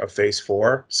arc of Phase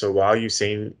 4. So while you've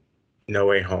seen No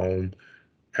Way Home,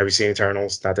 have you seen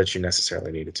Eternals? Not that you necessarily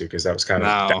needed to, because that was kind of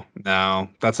that. No, no.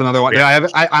 That's another one. Yeah,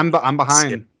 Yeah, I'm skip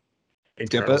behind. Skip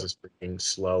Eternals it. is freaking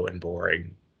slow and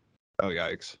boring. Oh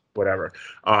yikes. Whatever.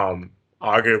 Um,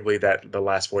 Arguably that the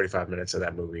last 45 minutes of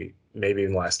that movie, maybe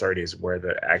in the last 30, is where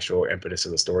the actual impetus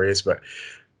of the story is.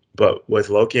 But with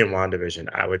Loki and WandaVision,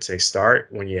 I would say start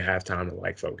when you have time to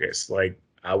like focus. Like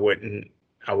I wouldn't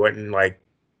like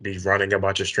be running a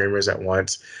bunch of streamers at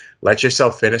once. Let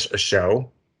yourself finish a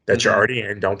show that you're Hmm. already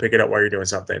in. Don't pick it up while you're doing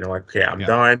something. And like, okay, I'm Yeah.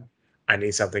 done. I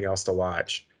need something else to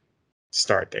watch.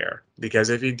 Start there. Because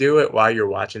if you do it while you're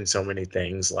watching so many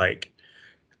things, like,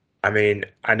 I mean,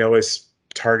 I know it's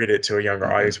targeted to a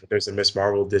younger audience. But there's a Miss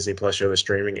Marvel Disney Plus show that's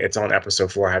streaming. It's on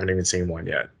episode 4. I haven't even seen one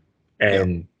yet.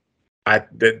 And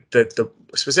the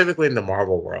specifically in the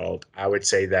Marvel world, I would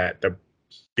say that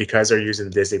because they're using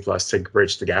Disney Plus to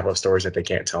bridge the gap of stories that they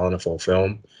can't tell in a full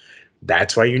film,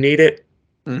 that's why you need it.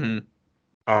 But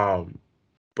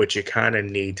you kind of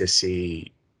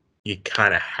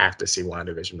have to see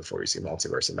WandaVision before you see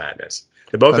Multiverse of Madness.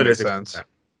 Both of those sense.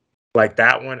 Like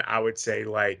that one, I would say,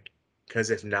 like, because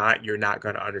if not, you're not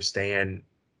going to understand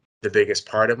the biggest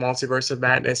part of Multiverse of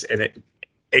Madness, and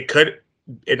it could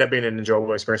end up being an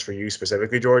enjoyable experience for you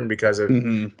specifically, Jordan, because of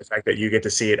the fact that you get to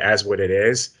see it as what it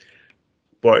is.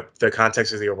 But the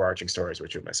context of the overarching story is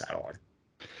what you miss out on.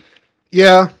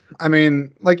 Yeah, I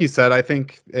mean, like you said, I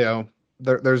think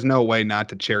there's no way not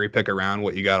to cherry pick around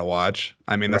what you got to watch.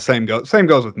 I mean, the same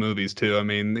goes with movies too. I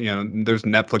mean, there's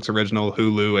Netflix original,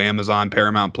 Hulu, Amazon,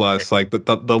 Paramount Plus, like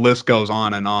the list goes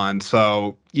on and on.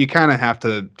 So you kind of have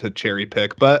to cherry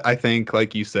pick. But I think,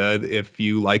 like you said, if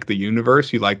you like the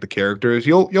universe, you like the characters,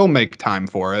 you'll make time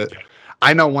for it.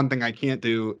 I know one thing I can't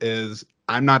do is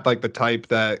I'm not like the type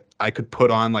that I could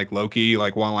put on like Loki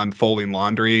like while I'm folding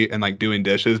laundry and like doing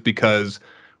dishes, because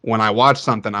when I watch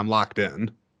something, I'm locked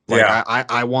in. Like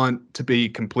I want to be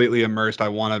completely immersed. I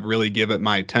want to really give it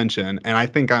my attention. And I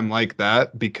think I'm like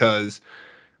that because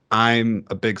I'm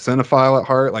a big cinephile at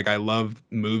heart. Like I love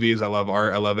movies, I love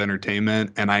art, I love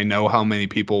entertainment, and I know how many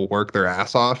people work their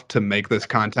ass off to make this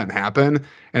content happen.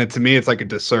 And to me, it's like a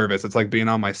disservice. It's like being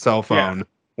on my cell phone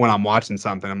when I'm watching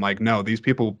something. I'm like, no, these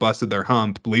people busted their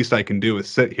hump. Least I can do is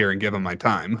sit here and give them my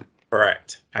time.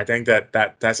 Correct. I think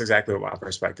that's exactly what my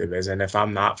perspective is. And if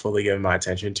I'm not fully giving my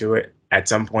attention to it, at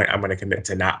some point I'm going to commit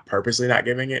to not purposely not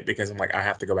giving it, because I'm like, I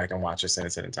have to go back and watch this in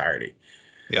its entirety.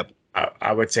 Yep.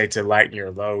 I would say to lighten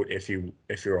your load, if you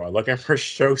are looking for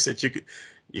shows that you can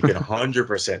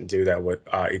 100% do that with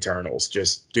Eternals.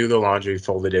 Just do the laundry,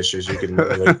 fold the dishes. You can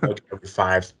literally look every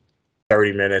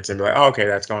 30 minutes and be like, oh, okay,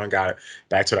 that's going, got it.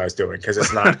 That's what I was doing, because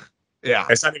it's not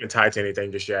it's not even tied to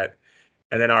anything just yet.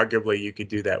 And then arguably you could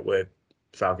do that with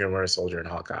Falcon and Winter Soldier and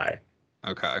Hawkeye.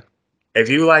 Okay. If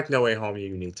you like No Way Home, you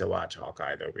need to watch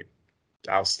Hawkeye, though.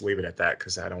 I'll leave it at that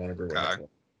because I don't want to ruin it.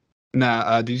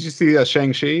 Nah, did you see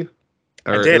Shang-Chi?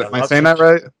 I did. Am I saying that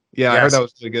right? Yeah, yes. I heard that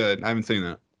was really good. I haven't seen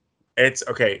it. It's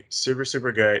okay. Super,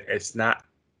 super good. It's not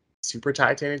super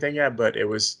tied to anything yet, but it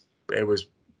was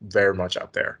very much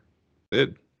up there.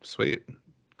 Good. Sweet.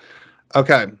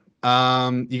 Okay.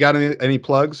 You got any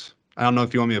plugs? I don't know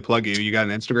if you want me to plug you. You got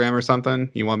an Instagram or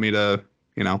something? You want me to,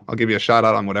 I'll give you a shout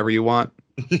out on whatever you want.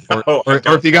 Or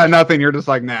if you got nothing, you're just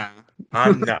like, nah.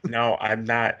 I'm not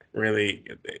really.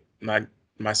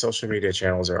 My social media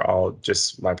channels are all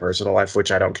just my personal life,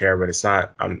 which I don't care, but it's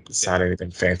not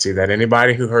anything fancy that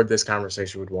anybody who heard this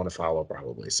conversation would want to follow,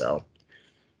 probably. So.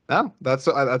 No, that's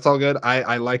all good.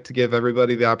 I like to give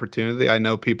everybody the opportunity. I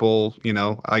know people,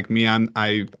 like me,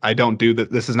 I don't do that.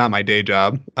 This is not my day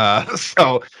job.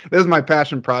 So this is my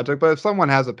passion project. But if someone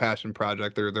has a passion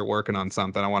project, they're working on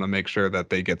something, I want to make sure that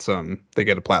they get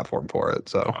a platform for it.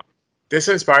 So this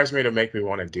inspires me to make me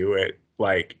want to do it.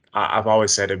 Like I've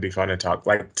always said, it'd be fun to talk,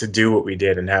 like to do what we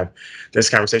did and have this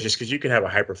conversation, because you can have a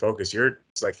hyper focus. You're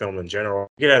just like film in general.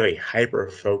 You can have a hyper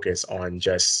focus on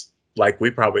just. Like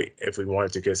we probably, if we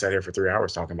wanted to, could sit here for 3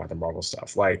 hours talking about the Marvel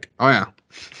stuff. Like, oh yeah.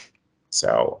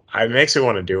 So it makes me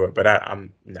want to do it, but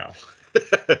I'm no.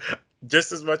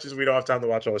 Just as much as we don't have time to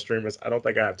watch all the streamers, I don't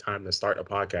think I have time to start a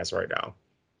podcast right now.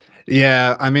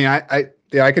 Yeah, I mean,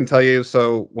 I can tell you.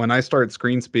 So when I started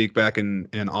Screen Speak back in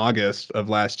August of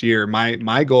last year,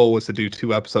 my goal was to do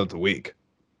 2 episodes a week.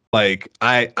 Like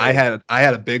I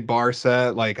had a big bar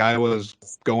set. Like I was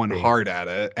going hard at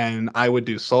it, and I would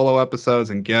do solo episodes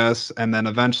and guests. And then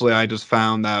eventually I just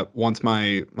found that once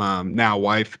my now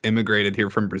wife immigrated here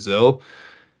from Brazil,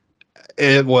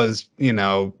 it was, you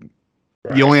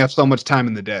only have so much time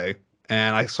in the day.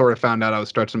 And I sort of found out I was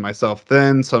stretching myself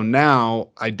thin. So now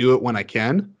I do it when I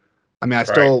can. I mean,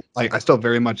 I still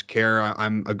very much care.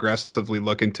 I'm aggressively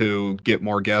looking to get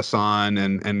more guests on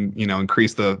and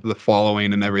increase the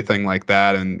following and everything like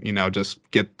that, and just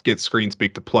get Screen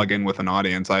Speak to plug in with an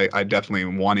audience. I definitely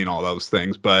am wanting all those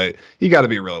things, but you got to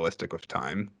be realistic with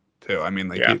time too. I mean,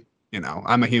 like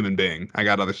I'm a human being. I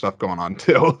got other stuff going on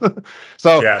too.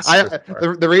 So yes,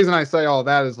 the reason I say all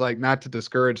that is like not to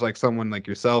discourage like someone like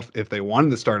yourself if they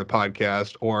wanted to start a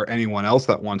podcast, or anyone else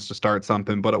that wants to start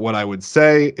something. But what I would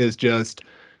say is just,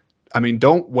 I mean,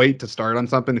 don't wait to start on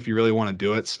something. If you really want to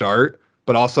do it, start,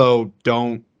 but also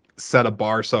don't set a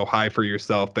bar so high for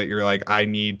yourself that you're like, I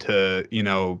need to,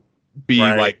 be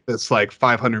like this like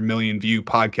 500 million view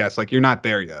podcast. Like you're not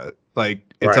there yet.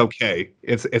 Like it's okay.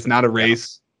 It's not a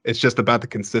race. It's just about the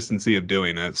consistency of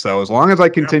doing it. So as long as I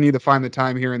continue to find the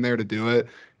time here and there to do it,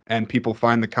 and people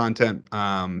find the content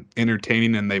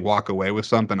entertaining and they walk away with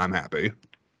something, I'm happy.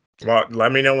 Well,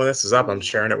 let me know when this is up. I'm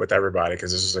sharing it with everybody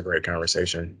because this was a great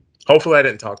conversation. Hopefully, I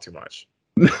didn't talk too much.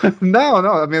 No.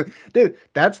 I mean, dude,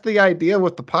 that's the idea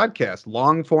with the podcast,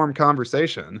 long form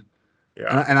conversation.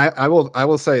 Yeah. And I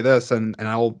will say this, and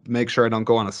I will make sure I don't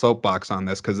go on a soapbox on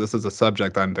this because this is a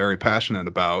subject I'm very passionate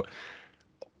about.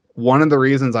 One of the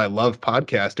reasons I love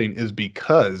podcasting is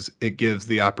because it gives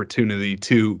the opportunity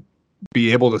to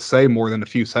be able to say more than a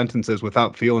few sentences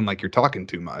without feeling like you're talking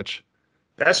too much.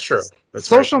 That's true. That's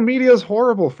Social right. media is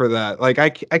horrible for that. Like I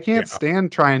can't Yeah.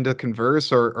 stand trying to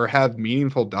converse or have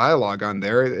meaningful dialogue on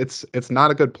there. It's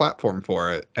not a good platform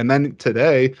for it. And then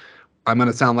today, I'm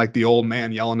gonna sound like the old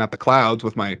man yelling at the clouds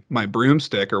with my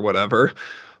broomstick or whatever.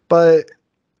 But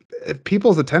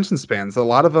people's attention spans, a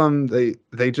lot of them,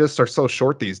 they just are so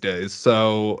short these days.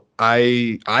 So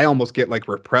I almost get like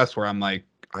repressed where I'm like,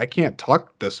 I can't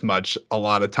talk this much a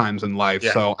lot of times in life.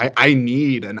 Yeah. So I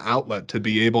need an outlet to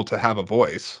be able to have a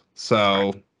voice. Right.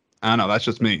 So I don't know, that's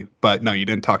just me. But no, you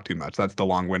didn't talk too much. That's the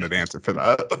long-winded answer for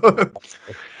that.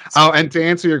 Oh, and to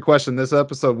answer your question, this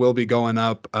episode will be going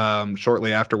up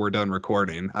shortly after we're done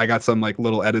recording. I got some like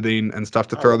little editing and stuff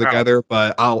to Oh, throw wow. together,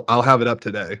 but I'll have it up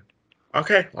today.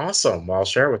 Okay. Awesome. Well, I'll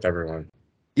share it with everyone.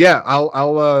 Yeah,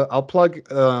 I'll plug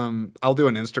I'll do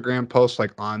an Instagram post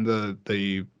like on the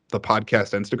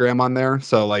podcast Instagram on there.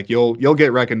 So like you'll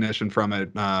get recognition from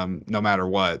it no matter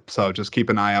what. So just keep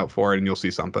an eye out for it and you'll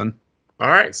see something. All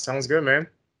right. Sounds good, man.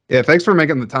 Yeah, thanks for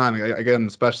making the time again,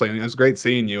 especially. I mean, it was great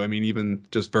seeing you. I mean, even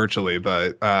just virtually,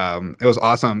 but it was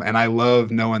awesome. And I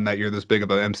love knowing that you're this big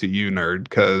of an MCU nerd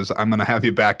because I'm gonna have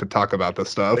you back to talk about this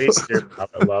stuff. Please do. I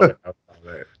would love it. I would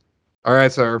love it. All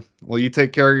right, sir. Well, you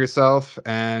take care of yourself,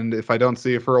 and if I don't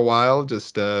see you for a while,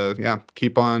 just yeah,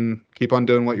 keep on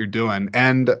doing what you're doing.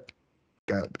 And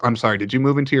I'm sorry, did you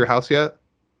move into your house yet?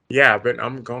 Yeah, but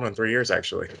I'm going on 3 years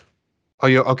actually. Oh,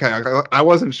 you okay? I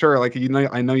wasn't sure. Like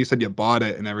I know you said you bought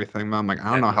it and everything, but I'm like, I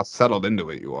don't know how settled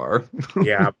into it you are.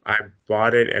 Yeah, I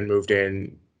bought it and moved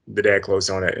in the day I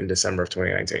closed on it in December of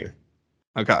 2019.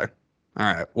 Okay.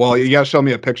 All right. Well, you gotta show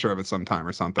me a picture of it sometime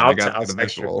or something. I gotta I'll get a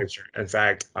text you a visual. picture. In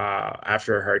fact,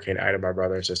 after Hurricane Ida, my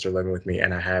brother and sister living with me,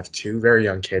 and I have two very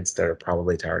young kids that are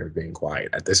probably tired of being quiet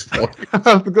at this point.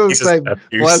 I was gonna Jesus, say, bless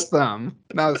nephews. them.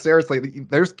 No, seriously,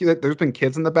 there's been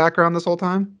kids in the background this whole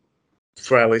time.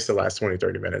 For at least the last 20,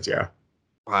 30 minutes. Yeah.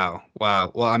 Wow.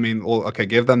 Wow. Well, I mean, well, okay,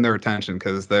 give them their attention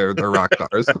because they're rock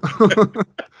stars.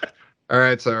 All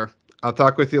right, sir. I'll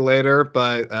talk with you later,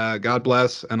 but God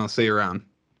bless, and I'll see you around.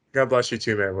 God bless you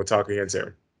too, man. We'll talk again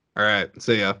soon. All right.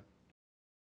 See ya.